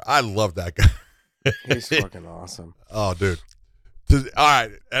fucking warrior. I love that guy. He's fucking awesome. Oh, dude. All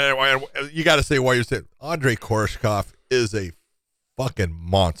right. You got to say why you're saying Andrei Koreshkov is a fucking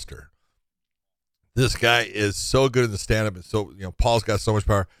monster. This guy is so good in the stand-up. And so, Paul's got so much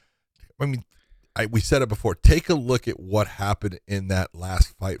power. I mean, we said it before. Take a look at what happened in that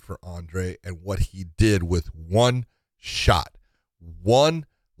last fight for Andre and what he did with one shot. One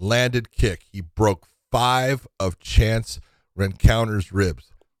landed kick. He broke 5 of Chance Rencounter's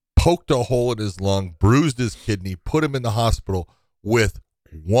ribs, poked a hole in his lung, bruised his kidney, put him in the hospital with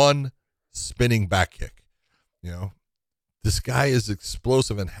one spinning back kick. This guy is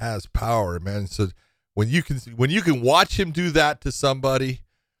explosive and has power, man. So when you can watch him do that to somebody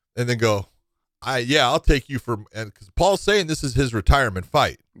and then go, I'll take you for, and because Paul's saying this is his retirement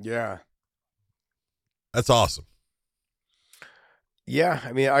fight. Yeah. That's awesome. Yeah,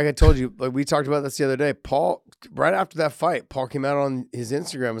 I mean, like I told you, like we talked about this the other day. Paul, right after that fight, Paul came out on his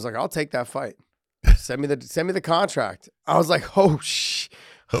Instagram. Was like, "I'll take that fight. Send me the contract." I was like, "Oh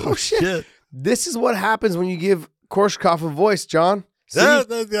shit! This is what happens when you give Koreshkov a voice, John." See? Yeah,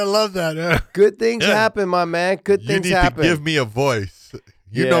 I love that. Yeah. Good things happen, my man. Good things happen. You need to give me a voice.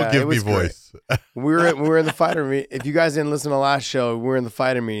 You don't give me voice. we were in the fighter meeting. If you guys didn't listen to the last show, we were in the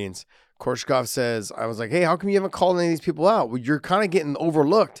fighter meetings. Koreshkov says, I was like, hey, how come you haven't called any of these people out? Well, you're kind of getting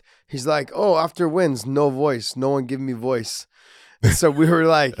overlooked. He's like, oh, after wins, no voice. No one giving me voice. So we were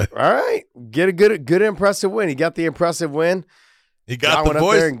like, all right, get a good impressive win. He got the impressive win. He got the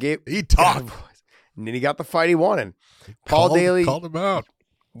voice. He talked. And then he got the fight he wanted. Paul Daly called him out.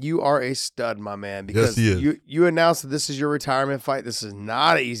 You are a stud, my man, because yes, he is. You announced that this is your retirement fight. This is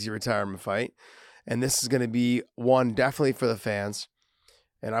not an easy retirement fight. And this is going to be one definitely for the fans.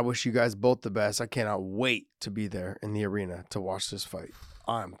 And I wish you guys both the best. I cannot wait to be there in the arena to watch this fight.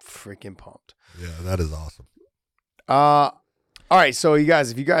 I'm freaking pumped. Yeah, that is awesome. All right, so you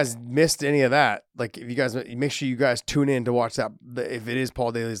guys, if you guys missed any of that, like if you guys make sure you guys tune in to watch that. If it is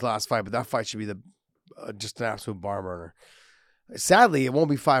Paul Daly's last fight, but that fight should be just an absolute barn burner. Sadly, it won't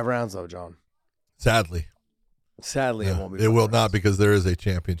be 5 rounds though, John. Sadly, it won't be. It will rounds. not, because there is a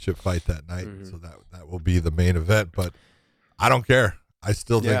championship fight that night, so that will be the main event. But I don't care. I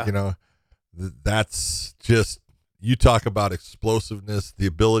still think that's just, you talk about explosiveness, the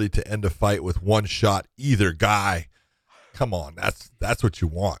ability to end a fight with one shot, either guy. Come on, that's what you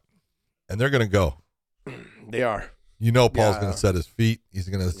want, and they're gonna go. They are. You know Paul's Yeah. going to set his feet. He's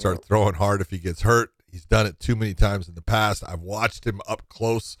going to start throwing hard if he gets hurt. He's done it too many times in the past. I've watched him up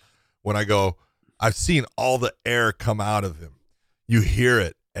close when I go, I've seen all the air come out of him. You hear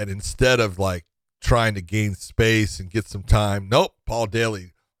it. And instead of like trying to gain space and get some time, nope, Paul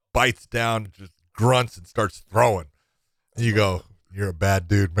Daly bites down, just grunts and starts throwing. And you go, you're a bad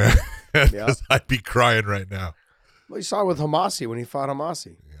dude, man. Because I'd be crying right now. Well, you saw it with Hamasi when he fought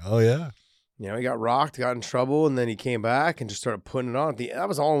Hamasi. Oh, yeah. You know, he got rocked, got in trouble, and then he came back and just started putting it on. That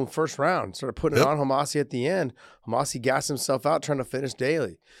was all in the first round. Started putting it on Hamasi at the end. Hamasi gassed himself out trying to finish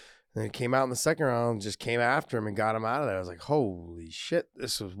Daly. And he came out in the second round and just came after him and got him out of there. I was like, holy shit,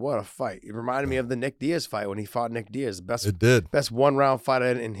 this was what a fight. It reminded me of the Nick Diaz fight when he fought Nick Diaz. It did. Best one-round fight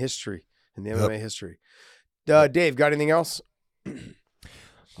in history, in the MMA history. Dave, got anything else?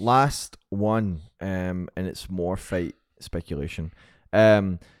 Last one, and it's more fight speculation.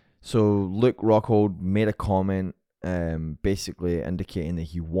 So Luke Rockhold made a comment basically indicating that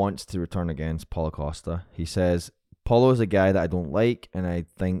he wants to return against Paulo Costa. He says, Paulo is a guy that I don't like, and I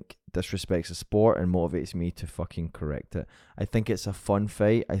think disrespects the sport and motivates me to fucking correct it. I think it's a fun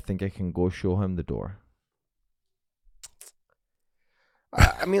fight. I think I can go show him the door.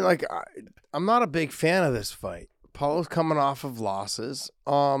 I mean, like, I'm not a big fan of this fight. Paulo's coming off of losses.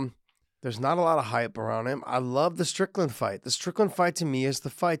 There's not a lot of hype around him. I love the Strickland fight. The Strickland fight to me is the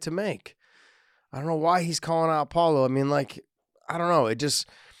fight to make. I don't know why he's calling out Paulo. I mean, like, I don't know. It just,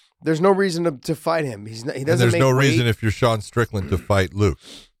 there's no reason to fight him. He doesn't. There's make no weight. reason if you're Sean Strickland to fight Luke.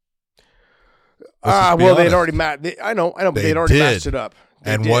 Well, they'd already matched. I know, but they'd already matched it up.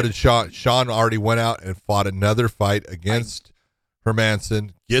 And what did Sean? Sean already went out and fought another fight against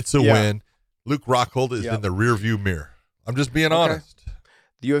Hermanson, gets a win. Luke Rockhold is in the rearview mirror. I'm just being honest.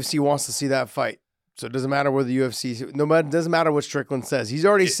 The UFC wants to see that fight, so it doesn't matter where the UFC. Doesn't matter what Strickland says. He's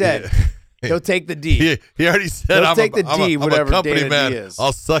already said he'll take the D. He already said he'll take the D. Whatever I'm a company Dana man. D is.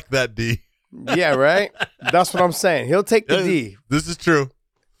 I'll suck that D. Yeah, right. That's what I'm saying. He'll take the D. This is true.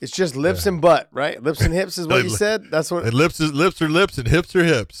 It's just lips and butt, right? Lips and hips is what you said. That's what. And lips are lips and hips are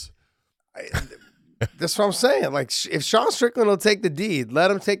hips. That's what I'm saying. Like, if Sean Strickland will take the D, let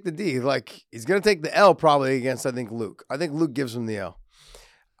him take the D. Like, he's gonna take the L probably against, I think, Luke. I think Luke gives him the L.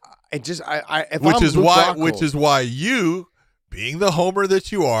 Which is why you, being the homer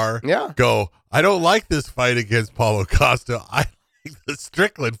that you are, go, I don't like this fight against Paulo Costa. I like the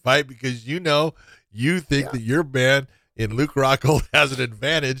Strickland fight because you think that your man in Luke Rockhold has an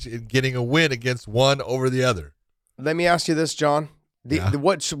advantage in getting a win against one over the other. Let me ask you this, John.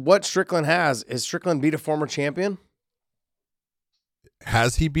 What Strickland has is Strickland beat a former champion?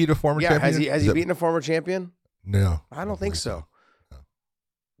 Has he beat a former champion? Has he beaten a former champion? No. I don't think so.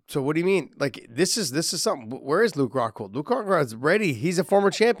 So what do you mean? Like, this is something. Where is Luke Rockhold? Luke Rockhold's ready. He's a former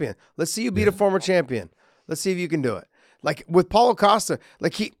champion. Let's see you beat a former champion. Let's see if you can do it. Like with Paulo Costa,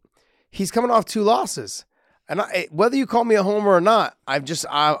 like he's coming off 2 losses. And whether you call me a homer or not,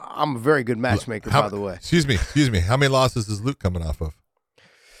 I'm a very good matchmaker, by the way. Excuse me. How many losses is Luke coming off of?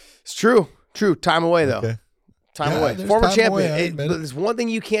 It's true. Time away, though. Okay. Time away. Former champion. There's one thing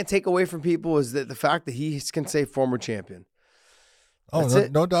you can't take away from people is that the fact that he can say former champion. Oh,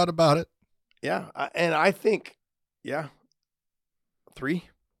 no doubt about it. Yeah. And I think, 3?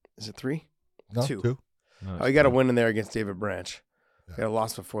 Is it 3? No, 2. 2. No, he got a win in there against David Branch. He got a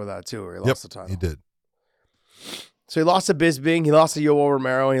loss before that, too, where he lost the title. He did. So he lost to Bisping, he lost to Yoel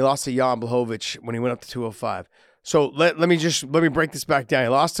Romero, and he lost to Jan Blachowicz when he went up to 205. So let me break this back down. He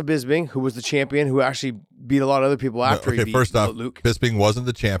lost to Bisping, who was the champion, who actually beat a lot of other people after he beat first off, Luke. Bisping wasn't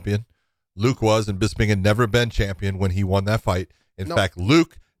the champion. Luke was, and Bisping had never been champion when he won that fight. In fact,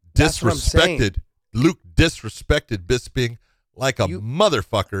 Luke disrespected Bisping like a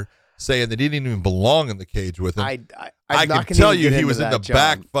motherfucker, saying that he didn't even belong in the cage with him. I can tell you he was in the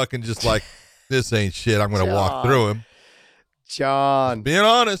back fucking just like, this ain't shit. I'm going to walk through him. John. Being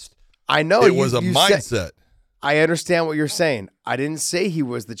honest. I know. It was a mindset. I understand what you're saying. I didn't say he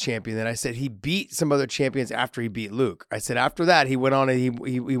was the champion. Then I said he beat some other champions after he beat Luke. I said after that he went on and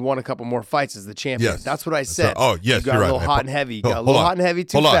he won a couple more fights as the champion. Yes. That's what I said. Oh, yes, you got you're a little right. hot and heavy. You got a little hot and heavy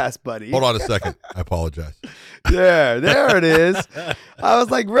too fast, buddy. Hold on a second. I apologize. There it is. I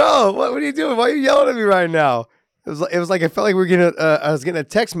was like, bro, what are you doing? Why are you yelling at me right now? It was like I felt like we were getting I was getting a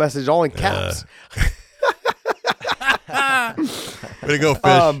text message all in caps. Way to go,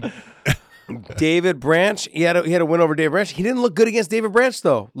 Fish. David Branch, he had a win over David Branch. He didn't look good against David Branch,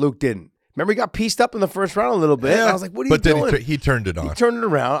 though. Luke didn't. Remember, he got pieced up in the first round a little bit. Yeah, I was like, what are you doing? Then he turned it on. He turned it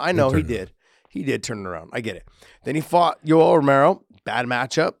around. I know he did. He did turn it around. I get it. Then he fought Yoel Romero. Bad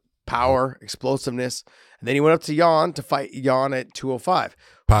matchup. Power, explosiveness. And then he went up to Jan to fight Jan at 205.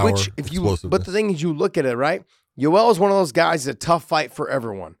 Power, but the thing is, you look at it, right? Yoel is one of those guys. It's a tough fight for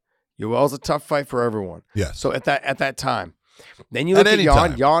everyone. Yoel's a tough fight for everyone. Yes. So at that time, then you look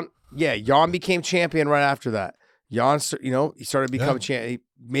at Jan. Jan became champion right after that. Jan, he started to become a champion. He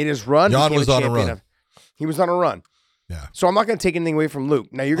made his run. Jan was on a run. He was on a run. Yeah. So I'm not going to take anything away from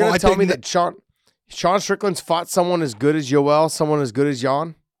Luke. Now you're going to tell me that Sean Strickland's fought someone as good as Yoel, someone as good as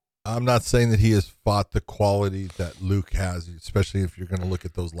Jan? I'm not saying that he has fought the quality that Luke has, especially if you're going to look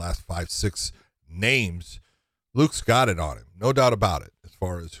at those last 5, 6 names. Luke's got it on him, no doubt about it. As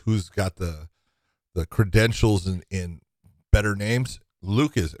far as who's got the credentials in better names,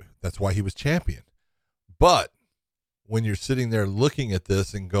 Luke is. That's why he was champion. But when you're sitting there looking at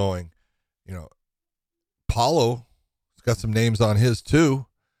this and going, Paulo's got some names on his too.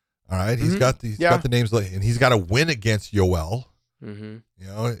 All right, he's got the names, and he's got to win against Yoel. Mm-hmm.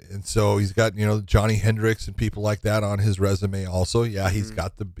 And so he's got Johnny Hendricks and people like that on his resume also. Yeah, he's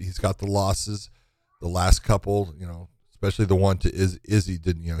got the losses, the last couple. Especially the one to Izzy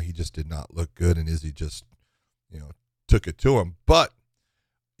didn't. He just did not look good, and Izzy just took it to him. But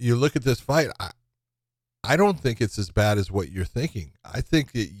you look at this fight, I don't think it's as bad as what you're thinking. I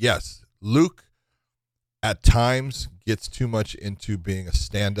think yes, Luke at times gets too much into being a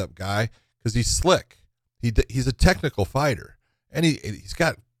stand-up guy because he's slick. He's a technical fighter. And he's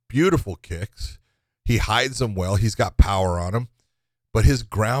got beautiful kicks. He hides them well. He's got power on him. But his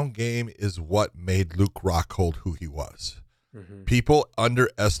ground game is what made Luke Rockhold who he was. Mm-hmm. People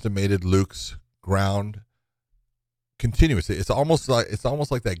underestimated Luke's ground continuously. It's almost like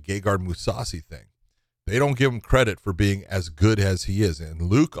that Gegard Mousasi thing. They don't give him credit for being as good as he is. And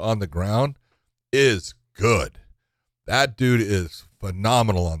Luke on the ground is good. That dude is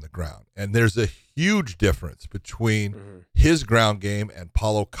phenomenal on the ground. And there's a huge difference between his ground game and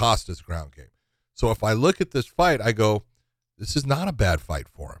Paulo Costa's ground game. So if I look at this fight, I go, this is not a bad fight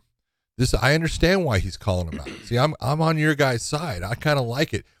for him. I understand why he's calling him out. See, I'm on your guy's side. I kind of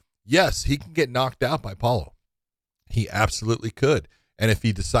like it. Yes, he can get knocked out by Paulo. He absolutely could. And if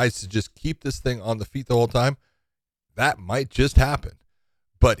he decides to just keep this thing on the feet the whole time, that might just happen.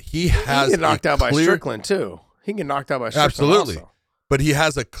 But he has get knocked out by Strickland too. He can get knocked out by Strickland absolutely. Also. But he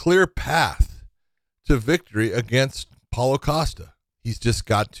has a clear path to victory against Paulo Costa. He's just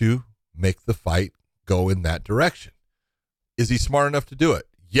got to make the fight go in that direction. Is he smart enough to do it?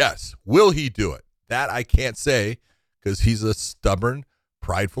 Yes. Will he do it? That I can't say because he's a stubborn,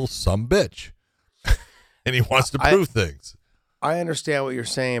 prideful sumbitch. And he wants to prove things. I understand what you're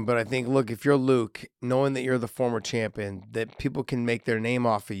saying, but I think, look, if you're Luke, knowing that you're the former champion, that people can make their name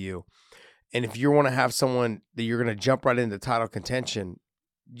off of you, and if you want to have someone that you're going to jump right into title contention,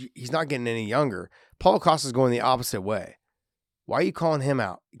 he's not getting any younger. Paulo Costa's going the opposite way. Why are you calling him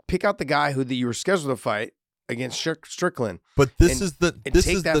out? Pick out the guy that you were scheduled to fight against Strickland. But this is the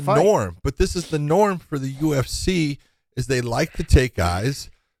norm. But this is the norm for the UFC is they like to take guys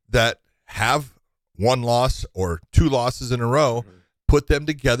that have one loss or 2 losses in a row, put them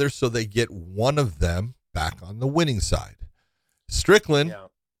together so they get one of them back on the winning side. Strickland's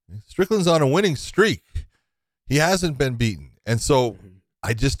on a winning streak. He hasn't been beaten. And so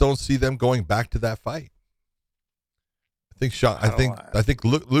I just don't see them going back to that fight. I think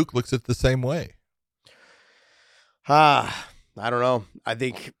Luke looks at it the same way. I don't know. I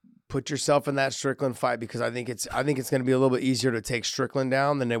think put yourself in that Strickland fight because I think it's going to be a little bit easier to take Strickland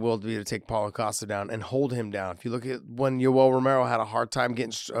down than it will be to take Paulo Costa down and hold him down. If you look at when Yoel Romero had a hard time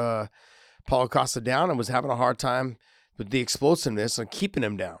getting Paulo Costa down and was having a hard time with the explosiveness and keeping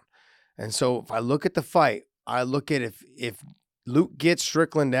him down. And so if I look at the fight, I look at if Luke gets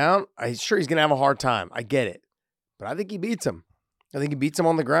Strickland down, I'm sure he's going to have a hard time. I get it. But I think he beats him. I think he beats him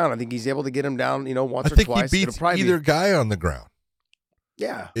on the ground. I think he's able to get him down, once or twice. I think he beats either guy on the ground.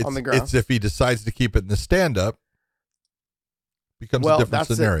 Yeah, on the ground. It's if he decides to keep it in the stand-up, becomes a different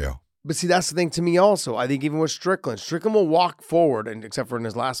scenario. But see, that's the thing to me also. I think even with Strickland will walk forward, and except for in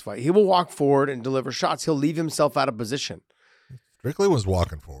his last fight, he will walk forward and deliver shots. He'll leave himself out of position. Strickland was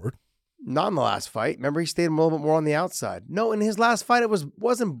walking forward. Not in the last fight. Remember, he stayed a little bit more on the outside. No, in his last fight, it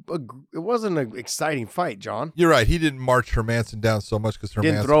wasn't an exciting fight, John. You're right. He didn't march Hermanson down so much because Hermanson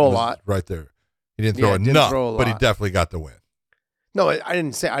didn't throw a lot right there. He didn't throw enough, but he definitely got the win. No, I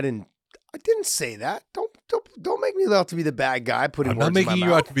didn't say that. Don't make me out to be the bad guy. I'm not making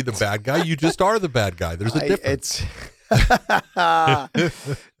you out to be the bad guy. You just are the bad guy. There's a difference.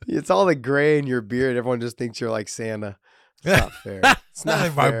 It's all the gray in your beard. Everyone just thinks you're like Santa. It's not fair. It's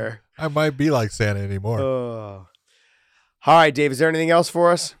not fair. I might be like Santa anymore. All right, Dave. Is there anything else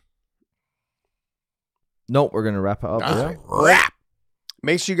for us? Nope. We're gonna wrap it up. Right. Wrap.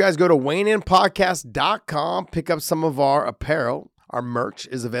 Make sure you guys go to WeighingInPodcast.com. Pick up some of our apparel. Our merch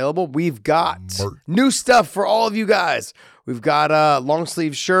is available. We've got Merch. new stuff for all of you guys. We've got long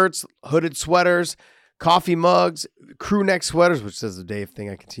sleeve shirts, hooded sweaters, coffee mugs, crew neck sweaters, which is a Dave thing.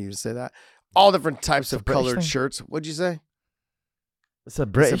 I continue to say that. All different types of British colored thing. shirts. What'd you say? It's a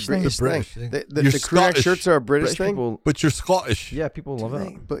British thing. British British thing. thing. The You're crew neck Scottish. shirts are a British thing. people, But you're Scottish. yeah, people love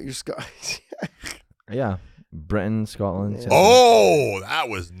it. But you're Scottish. Yeah, Britain, Scotland. Yeah. yeah. Oh, that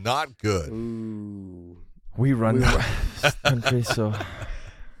was not good. Ooh. We run this country, so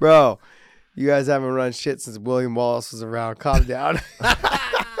Bro, you guys haven't run shit since William Wallace was around. Calm down.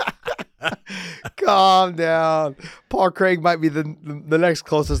 Calm down. Paul Craig might be the next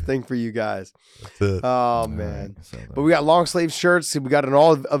closest thing for you guys. That's it. Oh, man. So But we got long sleeve shirts. We got it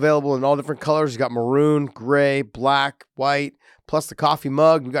all available in all different colors. You got maroon, gray, black, white, plus the coffee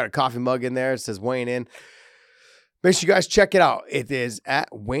mug. We got a coffee mug in there. It says weighing in. Make sure you guys check it out. It is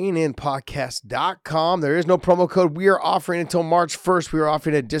at weighinginpodcast.com. There is no promo code. We are offering until March 1st. We are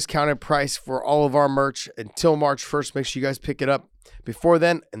offering a discounted price for all of our merch until March 1st. Make sure you guys pick it up before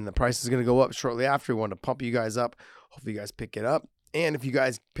then, and the price is going to go up shortly after. We want to pump you guys up. Hopefully you guys pick it up. And if you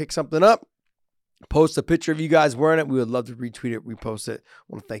guys pick something up, post a picture of you guys wearing it. We would love to retweet it, repost it. I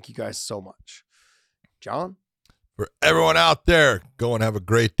want to thank you guys so much. John? For everyone out there, go and have a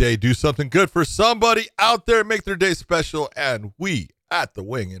great day. Do something good for somebody out there. Make their day special. And we at the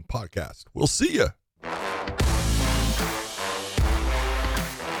Weighing In Podcast, we'll see you